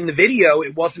 And in the video,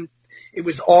 it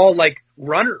was all like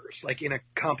runners, like in a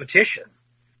competition.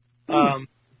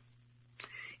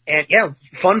 And yeah,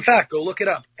 fun fact, go look it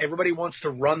up. Everybody Wants to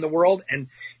Run the World, and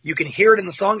you can hear it in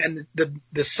the song. And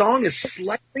the song is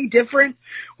slightly different,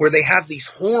 where they have these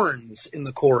horns in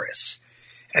the chorus,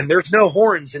 and there's no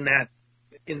horns in that,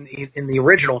 in the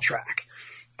original track.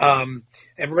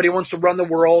 Everybody Wants to Run the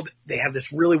World. They have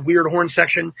this really weird horn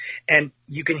section, and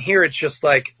you can hear it's just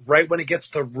like right when it gets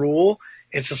to rule,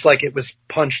 it's just like it was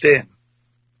punched in.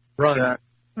 Run.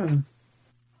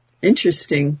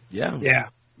 Interesting. Yeah. Yeah.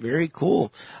 Very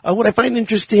cool. What I find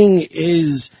interesting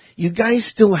is you guys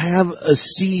still have a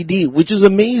CD, which is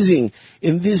amazing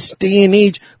in this day and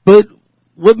age. But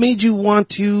what made you want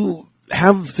to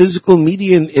have physical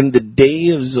media in the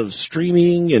days of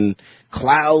streaming and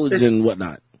clouds and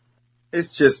whatnot?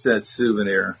 It's just a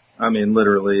souvenir. I mean,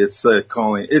 literally, it's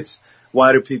calling. It's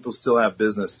why do people still have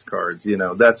business cards? You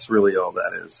know, that's really all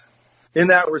that is. In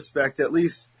that respect, at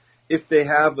least if they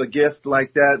have a gift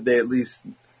like that, they at least,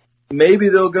 maybe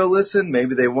they'll go listen,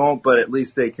 maybe they won't, but at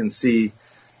least they can see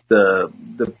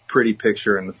the pretty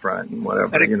picture in the front and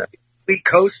whatever, and you know. Sweet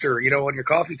coaster, on your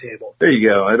coffee table. There you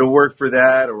go. It'll work for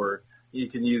that, or you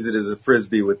can use it as a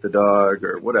frisbee with the dog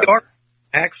or whatever.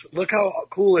 Max, look how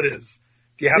cool it is.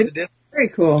 Do you have the disc? Very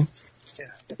cool. Yeah.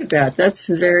 Look at that. That's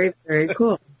very, very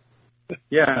cool.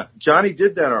 Yeah, Johnny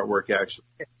did that artwork actually.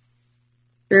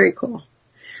 Very cool.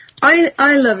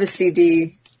 I love a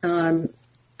CD. I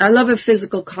love a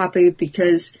physical copy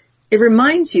because it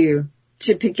reminds you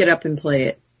to pick it up and play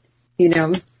it.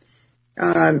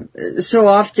 So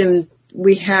often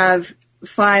we have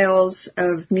files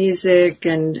of music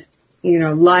and,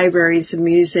 libraries of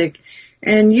music,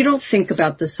 and you don't think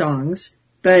about the songs.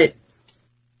 But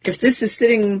if this is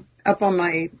sitting up on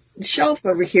my shelf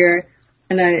over here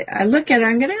and I look at it,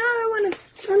 I'm going, I want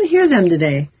to hear them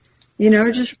today.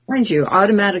 It just reminds you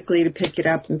automatically to pick it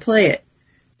up and play it,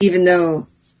 even though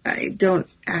I don't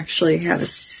actually have a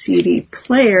CD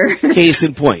player. Case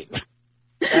in point.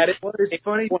 It's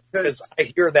funny because I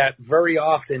hear that very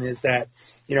often is that,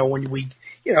 when we,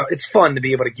 it's fun to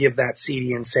be able to give that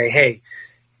CD and say, hey,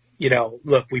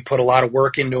 look, we put a lot of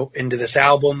work into this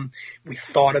album. We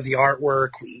thought of the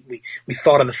artwork. We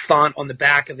thought of the font on the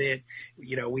back of it.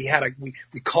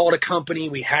 We called a company.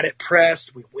 We had it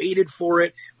pressed. We waited for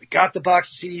it. We got the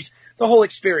box of CDs, the whole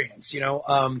experience,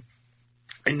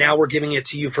 and now we're giving it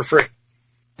to you for free.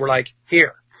 We're like,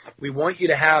 here, we want you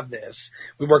to have this.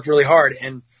 We worked really hard,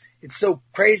 and it's so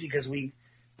crazy because we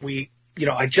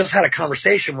I just had a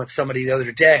conversation with somebody the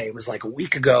other day. It was like a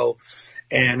week ago,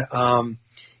 and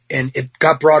it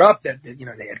got brought up that,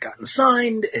 they had gotten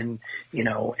signed and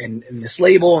this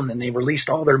label, and then they released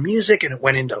all their music and it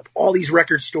went into all these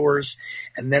record stores.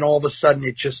 And then all of a sudden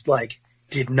it just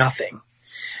did nothing.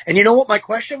 And you know what my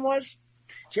question was?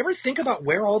 Did you ever think about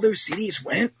where all those CDs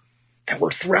went that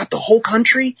were throughout the whole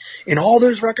country in all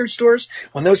those record stores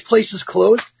when those places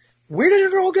closed? Where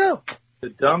did it all go? The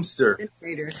dumpster.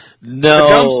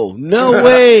 No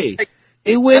way.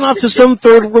 It went off to some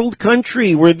third world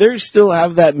country where they still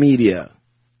have that media.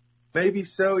 Maybe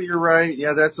so. You're right.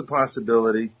 Yeah, that's a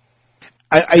possibility.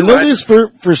 I know this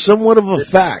for somewhat of a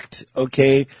fact.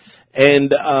 Okay.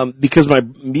 And, because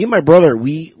me and my brother,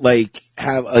 we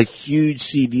have a huge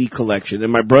CD collection,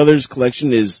 and my brother's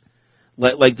collection is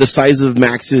like the size of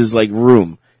Max's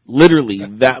room, literally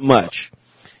that much.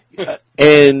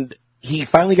 And he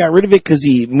finally got rid of it because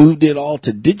he moved it all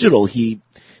to digital. He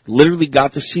literally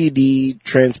got the CD,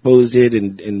 transposed it,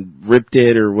 and ripped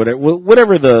it, or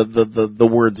whatever the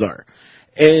words are.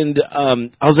 And I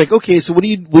was like, okay, so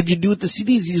what'd you do with the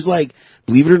CDs? He's like,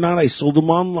 believe it or not, I sold them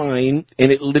online,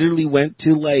 and it literally went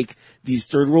to these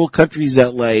third world countries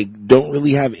that don't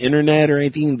really have internet or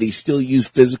anything. They still use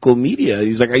physical media.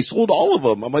 He's like, I sold all of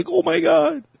them. I'm like, oh my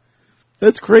God,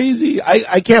 that's crazy.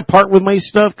 I can't part with my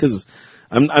stuff because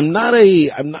I'm not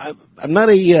a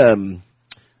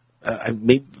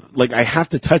like I have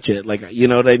to touch it. Like, you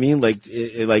know what I mean? Like,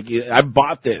 I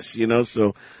bought this, you know,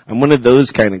 so I'm one of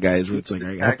those kind of guys where it's like,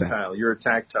 I have to. Tactile. You're a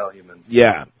tactile human.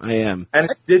 Yeah, I am. And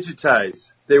it's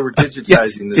digitized. They were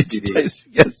digitizing the CDs.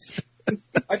 Yes.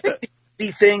 I think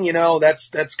the thing, you know, that's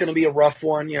going to be a rough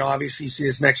one. You know, obviously you see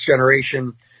this next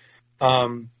generation.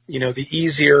 You know, the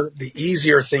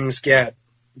easier things get,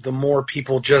 the more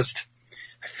people just,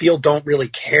 I feel, don't really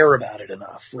care about it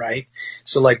enough, right?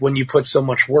 So like when you put so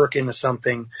much work into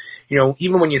something, you know,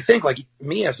 even when you think like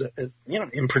me as you know,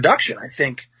 in production, I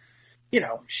think, you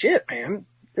know, shit, man,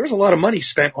 there's a lot of money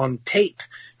spent on tape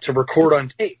to record on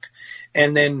tape.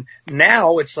 And then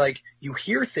now it's like you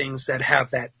hear things that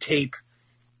have that tape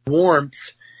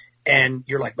warmth and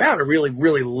you're like, wow, I really,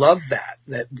 really love that.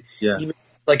 Yeah. Even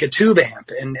like a tube amp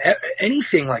and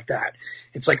anything like that.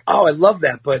 It's like, oh, I love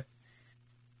that. But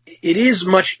it is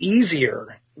much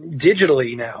easier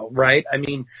digitally now, right? I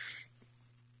mean,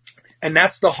 and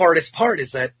that's the hardest part,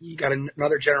 is that you got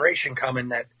another generation coming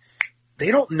that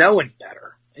they don't know any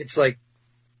better. It's like,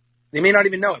 they may not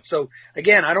even know it. So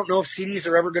again, I don't know if CDs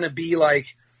are ever going to be like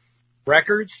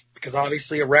records, because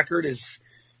obviously a record is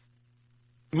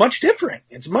much different.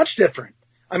 It's much different.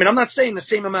 I mean, I'm not saying the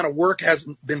same amount of work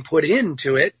hasn't been put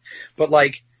into it, but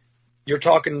like you're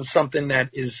talking something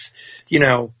that is, you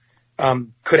know,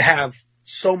 could have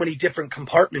so many different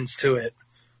compartments to it,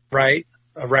 right?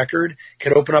 A record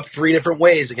could open up 3 different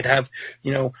ways. It could have,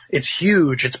 you know, it's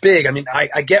huge, it's big. I mean,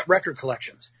 I get record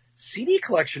collections. CD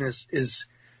collection is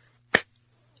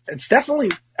it's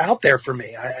definitely out there for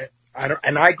me.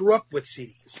 I grew up with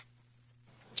CDs.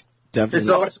 Definitely. It's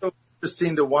also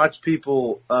interesting to watch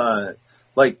people,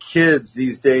 like kids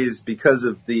these days, because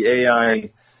of the AI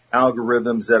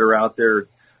algorithms that are out there.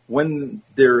 When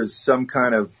there is some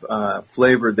kind of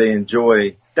flavor they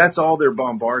enjoy, that's all they're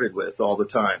bombarded with all the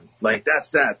time. Like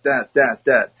that's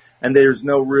that. And there's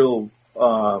no real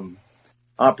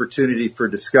opportunity for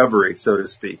discovery, so to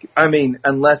speak. I mean,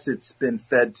 unless it's been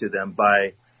fed to them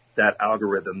by that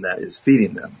algorithm that is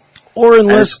feeding them. Or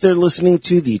unless they're listening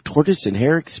to the Tortious and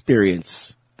Hare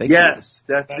experience. Yes,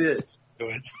 that's it.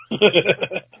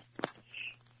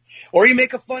 Or you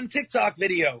make a fun TikTok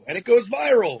video and it goes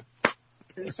viral.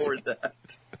 Or that.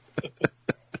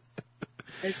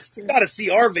 You got to see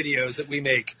our videos that we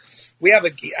make. We have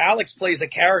Alex plays a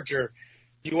character.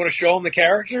 Do you want to show him the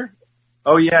character?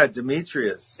 Oh yeah,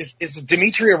 Demetrius. Is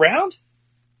Dimitri around?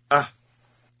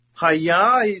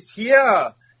 Hiya, he's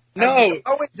here. No. He's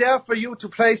always there for you to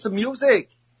play some music.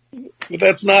 But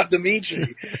that's not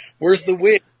Dimitri. Where's the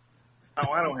wig? Oh,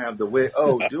 I don't have the wig.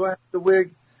 Oh, do I have the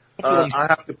wig? I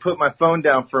have to put my phone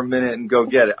down for a minute and go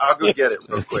get it. I'll go get it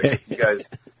real quick, you guys.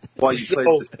 While you play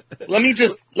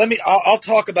this. I'll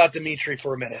talk about Dimitri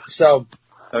for a minute. So,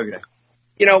 okay.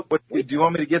 You know, do you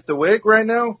want me to get the wig right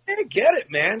now? Yeah, get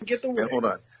it, man. Get the wig. Okay, hold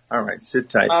on. All right, sit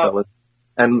tight, fellas.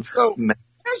 And so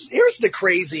here's the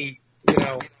crazy, you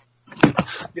know,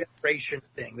 generation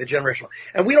thing, the generational.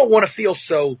 And we don't want to feel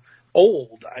so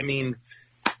old. I mean,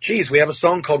 geez, we have a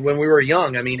song called When We Were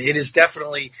Young. I mean, it is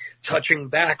definitely touching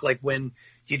back, like when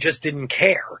you just didn't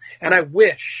care. And I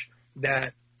wish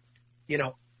that, you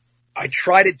know, I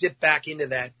try to dip back into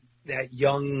that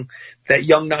young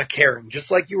not caring, just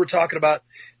like you were talking about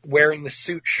wearing the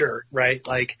suit shirt, right?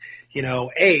 Like, you know,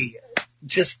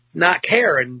 just not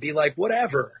care and be like,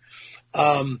 whatever.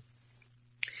 But,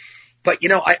 you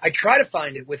know, I try to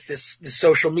find it with the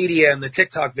social media and the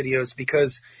TikTok videos,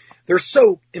 because they're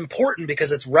so important,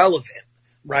 because it's relevant,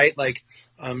 right? Like,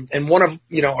 and one of,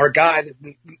 you know, our guy,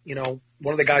 you know,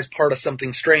 one of the guys part of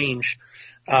Something Strange,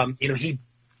 you know, he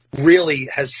really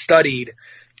has studied,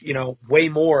 you know, way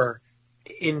more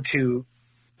into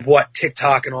what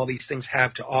TikTok and all these things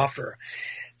have to offer.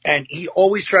 And he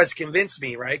always tries to convince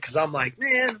me, right? Because I'm like,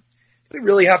 man, do we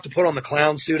really have to put on the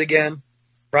clown suit again,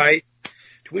 right? Do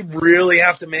we really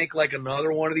have to make like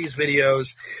another one of these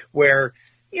videos where,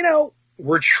 you know,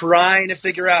 we're trying to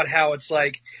figure out how it's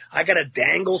like, I got to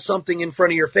dangle something in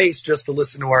front of your face just to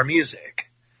listen to our music,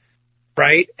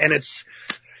 right? And it's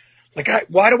like,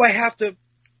 why do I have to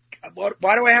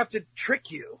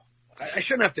trick you? I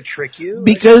shouldn't have to trick you.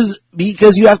 Because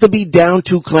you have to be down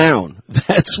to clown.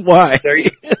 That's why.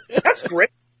 That's great.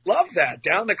 Love that.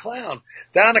 Down to clown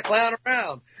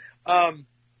around.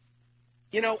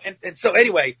 You know, and so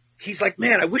anyway, he's like,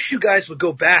 man, I wish you guys would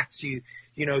go back to,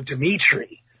 you know,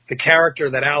 Dimitri, the character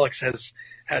that Alex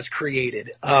has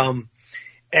created.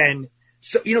 And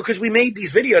so, you know, cause we made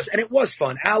these videos and it was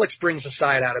fun. Alex brings a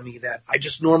side out of me that I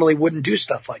just normally wouldn't do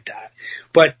stuff like that.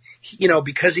 But, you know,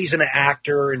 because he's an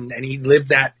actor and he lived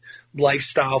that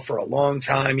lifestyle for a long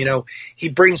time, you know, he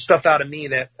brings stuff out of me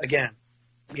that, again,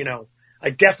 you know, I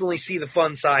definitely see the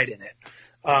fun side in it.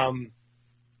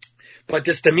 But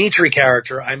this Dimitri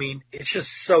character, I mean, it's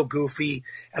just so goofy,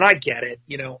 and I get it.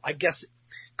 You know, I guess,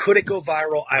 could it go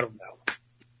viral? I don't know.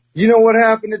 You know what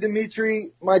happened to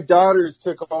Dimitri? My daughters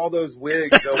took all those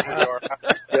wigs over to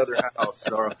the other house.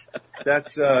 So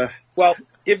that's, Well,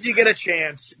 if you get a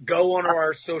chance, go on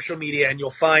our social media and you'll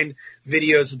find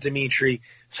videos of Dimitri.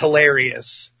 It's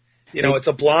hilarious. You know, it's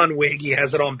a blonde wig. He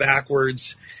has it on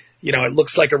backwards. You know, it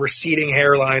looks like a receding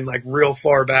hairline, like real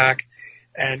far back.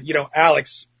 And, you know,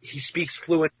 Alex, he speaks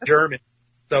fluent German.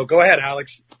 So go ahead,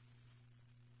 Alex.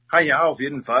 Ja, auf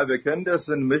jeden Fall. Wir können das,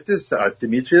 wenn du möchtest, als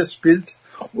Demetrius spielt.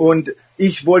 Und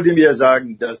ich wollte mir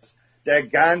sagen, dass der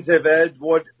ganze Welt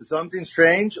wird Something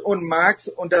Strange und Max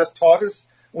und das Tortious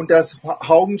und das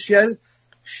Haubenschell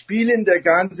spielen der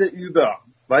ganze über.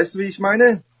 Weißt du, wie ich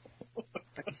meine?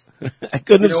 I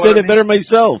couldn't have said it better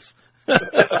myself.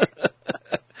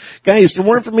 Guys, for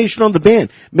more information on the band,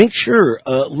 make sure,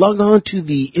 log on to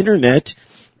the internet.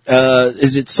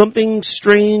 Is it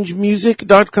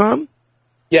somethingstrangemusic.com?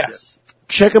 Yes.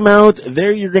 Check them out.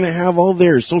 There you're going to have all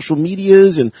their social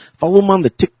medias and follow them on the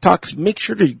TikToks. Make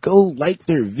sure to go like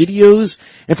their videos.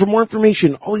 And for more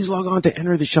information, always log on to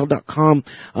entertheshell.com,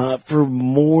 for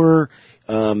more,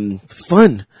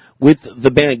 fun with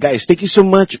the band. Guys, thank you so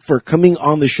much for coming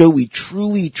on the show. We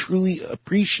truly, truly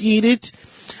appreciate it.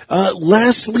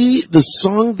 Lastly, the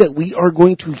song that we are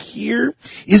going to hear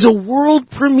is a world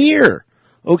premiere.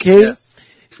 Okay? Yes.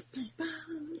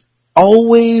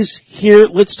 Always here.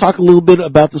 Let's talk a little bit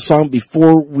about the song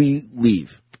before we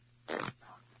leave.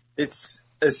 It's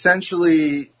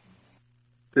essentially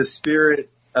the spirit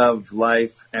of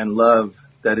life and love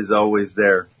that is always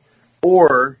there,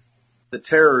 or the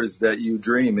terrors that you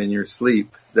dream in your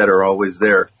sleep that are always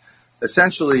there.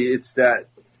 Essentially, it's that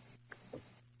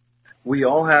we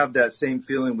all have that same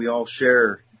feeling we all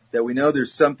share, that we know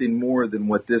there's something more than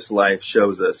what this life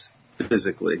shows us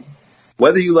physically.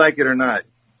 Whether you like it or not,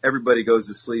 everybody goes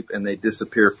to sleep and they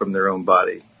disappear from their own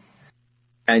body.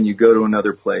 And you go to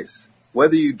another place.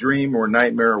 Whether you dream or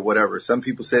nightmare or whatever. Some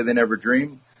people say they never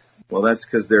dream. Well, that's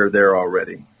because they're there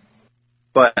already.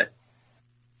 But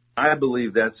I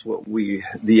believe that's what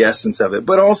the essence of it.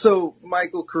 But also,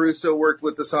 Michael Caruso worked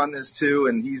with us on this too,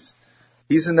 and he's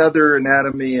another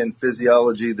anatomy and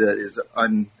physiology that is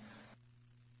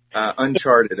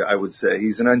uncharted, I would say.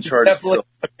 He's an uncharted Definitely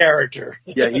a character.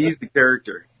 Yeah, he's the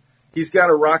character. He's got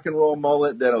a rock and roll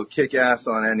mullet that'll kick ass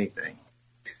on anything.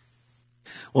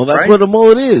 Well, that's right? what a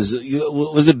mullet is.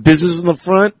 Was it business in the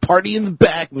front, party in the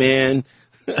back, man?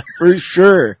 For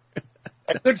sure.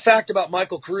 A good fact about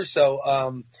Michael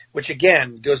Caruso, which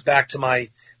again goes back to my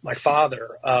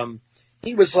father.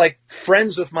 He was like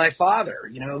friends with my father,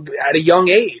 you know, at a young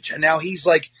age. And now he's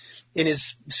like in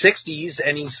his 60s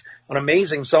and he's an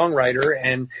amazing songwriter.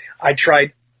 And I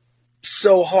tried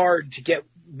so hard to get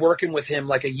working with him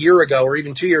like a year ago or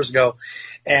even 2 years ago.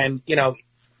 And, you know,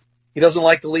 he doesn't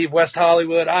like to leave West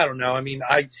Hollywood. I don't know. I mean,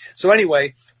 so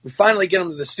anyway, we finally get him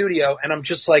to the studio and I'm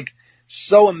just like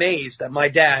so amazed that my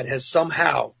dad has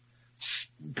somehow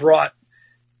brought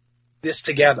this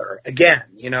together again,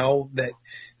 you know, that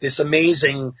this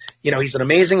amazing, you know, he's an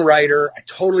amazing writer. I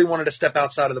totally wanted to step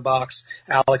outside of the box,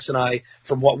 Alex and I,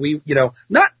 from what we, you know,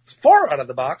 not far out of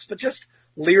the box, but just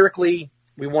lyrically,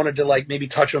 we wanted to like maybe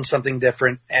touch on something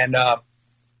different. And,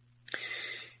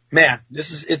 man,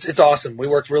 it's awesome. We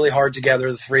worked really hard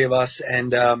together, the three of us,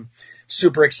 and,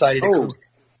 super excited. It comes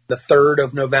the 3rd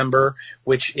of November,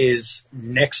 which is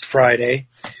next Friday.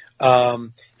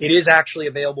 It is actually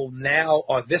available now,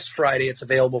 or this Friday, it's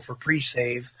available for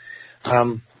pre-save.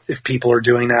 If people are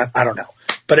doing that, I don't know.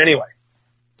 But anyway.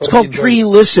 It's called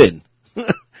pre-listen.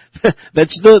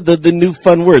 That's the new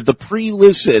fun word, the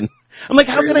pre-listen. I'm like,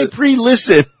 how can I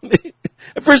pre-listen?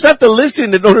 I first have to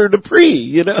listen in order to pre,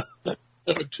 you know?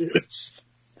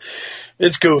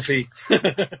 It's goofy.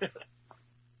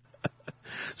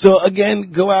 So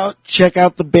again, go out, check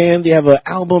out the band. They have an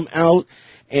album out,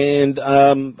 and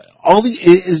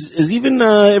is even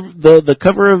the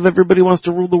cover of Everybody Wants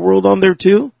to Rule the World on there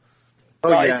too? Oh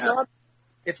yeah.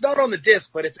 It's not on the disc,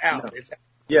 but it's out. No. It's out.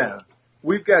 Yeah.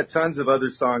 We've got tons of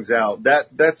other songs out.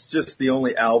 That's just the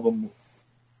only album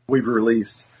we've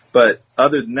released. But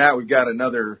other than that, we've got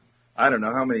another, I don't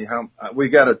know how many, we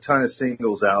got a ton of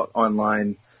singles out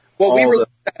online. Well, we released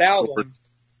that album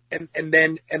and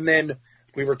then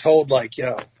we were told like,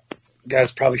 yo, you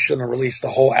guys probably shouldn't have released the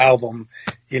whole album.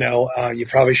 You know, you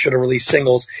probably should have released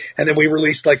singles. And then we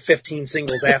released like 15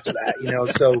 singles after that, you know,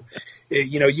 so,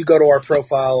 you know, you go to our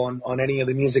profile on any of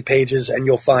the music pages and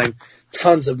you'll find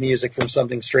tons of music from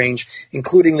Something Strange,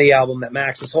 including the album that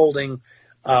Max is holding,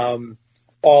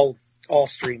 all all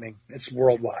streaming. It's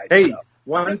worldwide. Hey, so.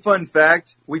 One fun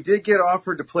fact, we did get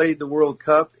offered to play the World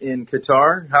Cup in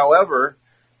Qatar. However,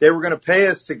 they were going to pay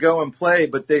us to go and play,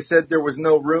 but they said there was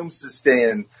no rooms to stay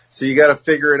in. So you got to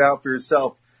figure it out for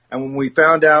yourself. And when we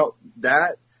found out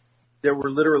that, there were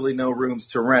literally no rooms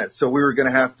to rent. So we were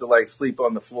going to have to like sleep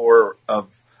on the floor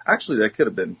of, actually that could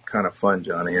have been kind of fun,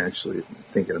 Johnny, actually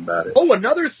thinking about it. Oh,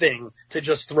 another thing to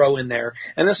just throw in there,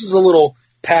 and this is a little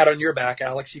pat on your back,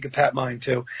 Alex. You can pat mine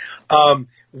too.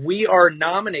 We are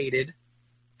nominated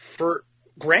for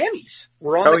Grammys.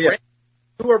 We're on the Grammys.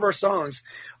 2 of our songs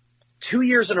 2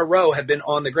 years in a row have been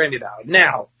on the Grammy ballot.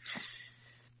 Now,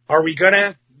 are we going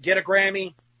to get a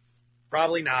Grammy?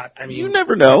 Probably not. I mean, you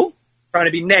never know. Trying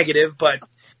to be negative, but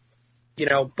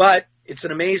but it's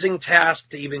an amazing task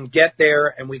to even get there.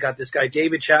 And we got this guy,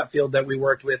 David Chatfield, that we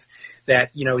worked with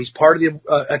that, he's part of the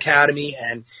Academy,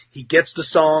 and he gets the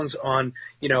songs on,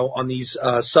 on these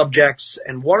subjects.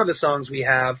 And one of the songs we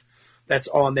have that's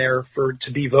on there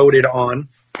to be voted on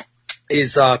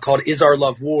is called Is Our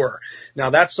Love War. Now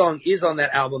that song is on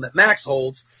that album that Max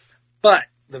holds, but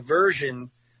the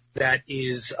version that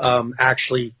is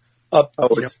actually up. Oh,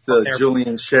 it's the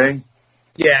Julian Shea?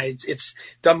 Yeah, it's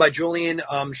done by Julian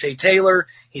Shea Taylor.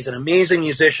 He's an amazing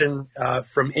musician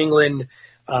from England.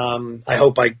 I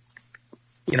hope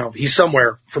he's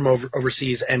somewhere from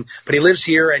overseas, but he lives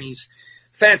here and he's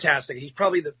fantastic. He's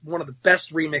probably one of the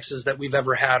best remixes that we've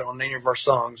ever had on any of our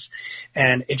songs.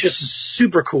 And it just is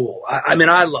super cool. I mean,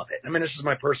 I love it. I mean, this is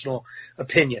my personal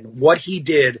opinion. What he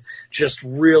did just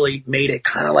really made it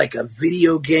kind of like a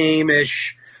video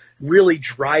game-ish, really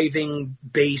driving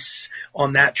bass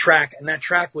on that track. And that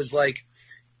track was like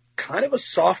kind of a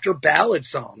softer ballad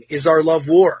song, Is Our Love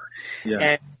War.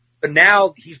 Yeah. But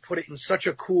now he's put it in such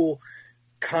a cool,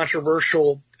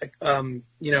 controversial,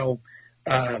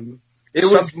 it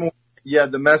was more,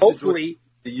 the message was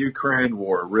the Ukraine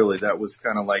war, really. That was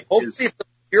kind of like hopefully it's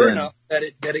pure enough that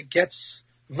it gets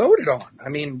voted on. I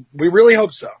mean, we really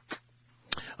hope so.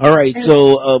 All right,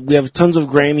 so we have tons of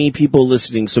Grammy people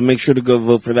listening, so make sure to go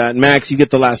vote for that. Max, you get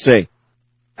the last say.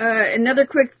 Another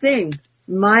quick thing.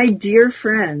 My dear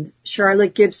friend,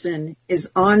 Charlotte Gibson,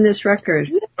 is on this record.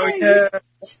 Oh, yeah.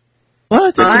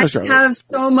 What? I have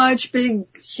so much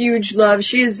huge love.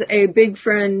 She is a big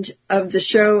friend of the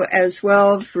show as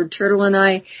well for Turtle and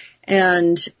I,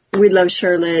 and we love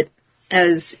Charlotte.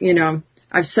 As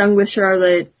I've sung with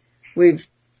Charlotte. We've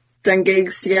done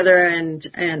gigs together, and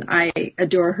I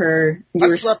adore her.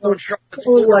 I slept on Charlotte's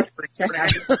floor.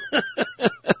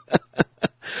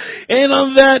 And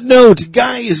on that note,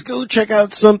 guys, go check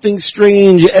out Something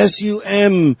Strange,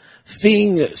 Sumthing,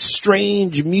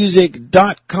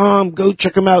 strangemusic.com. Go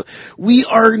check them out. We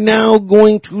are now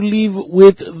going to leave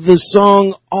with the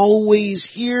song Always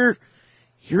Here.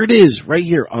 Here it is, right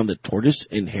here on the Tortious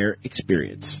and Hare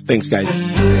Experience. Thanks, guys.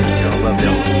 I love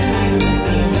y'all.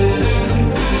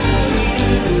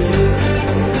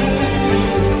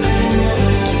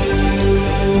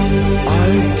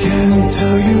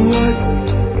 Tell you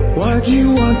what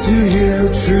you want to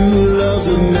hear. True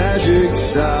love's a magic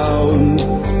sound.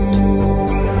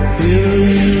 Will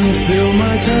you feel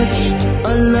my touch,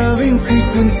 a loving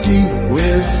frequency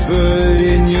whispered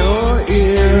in your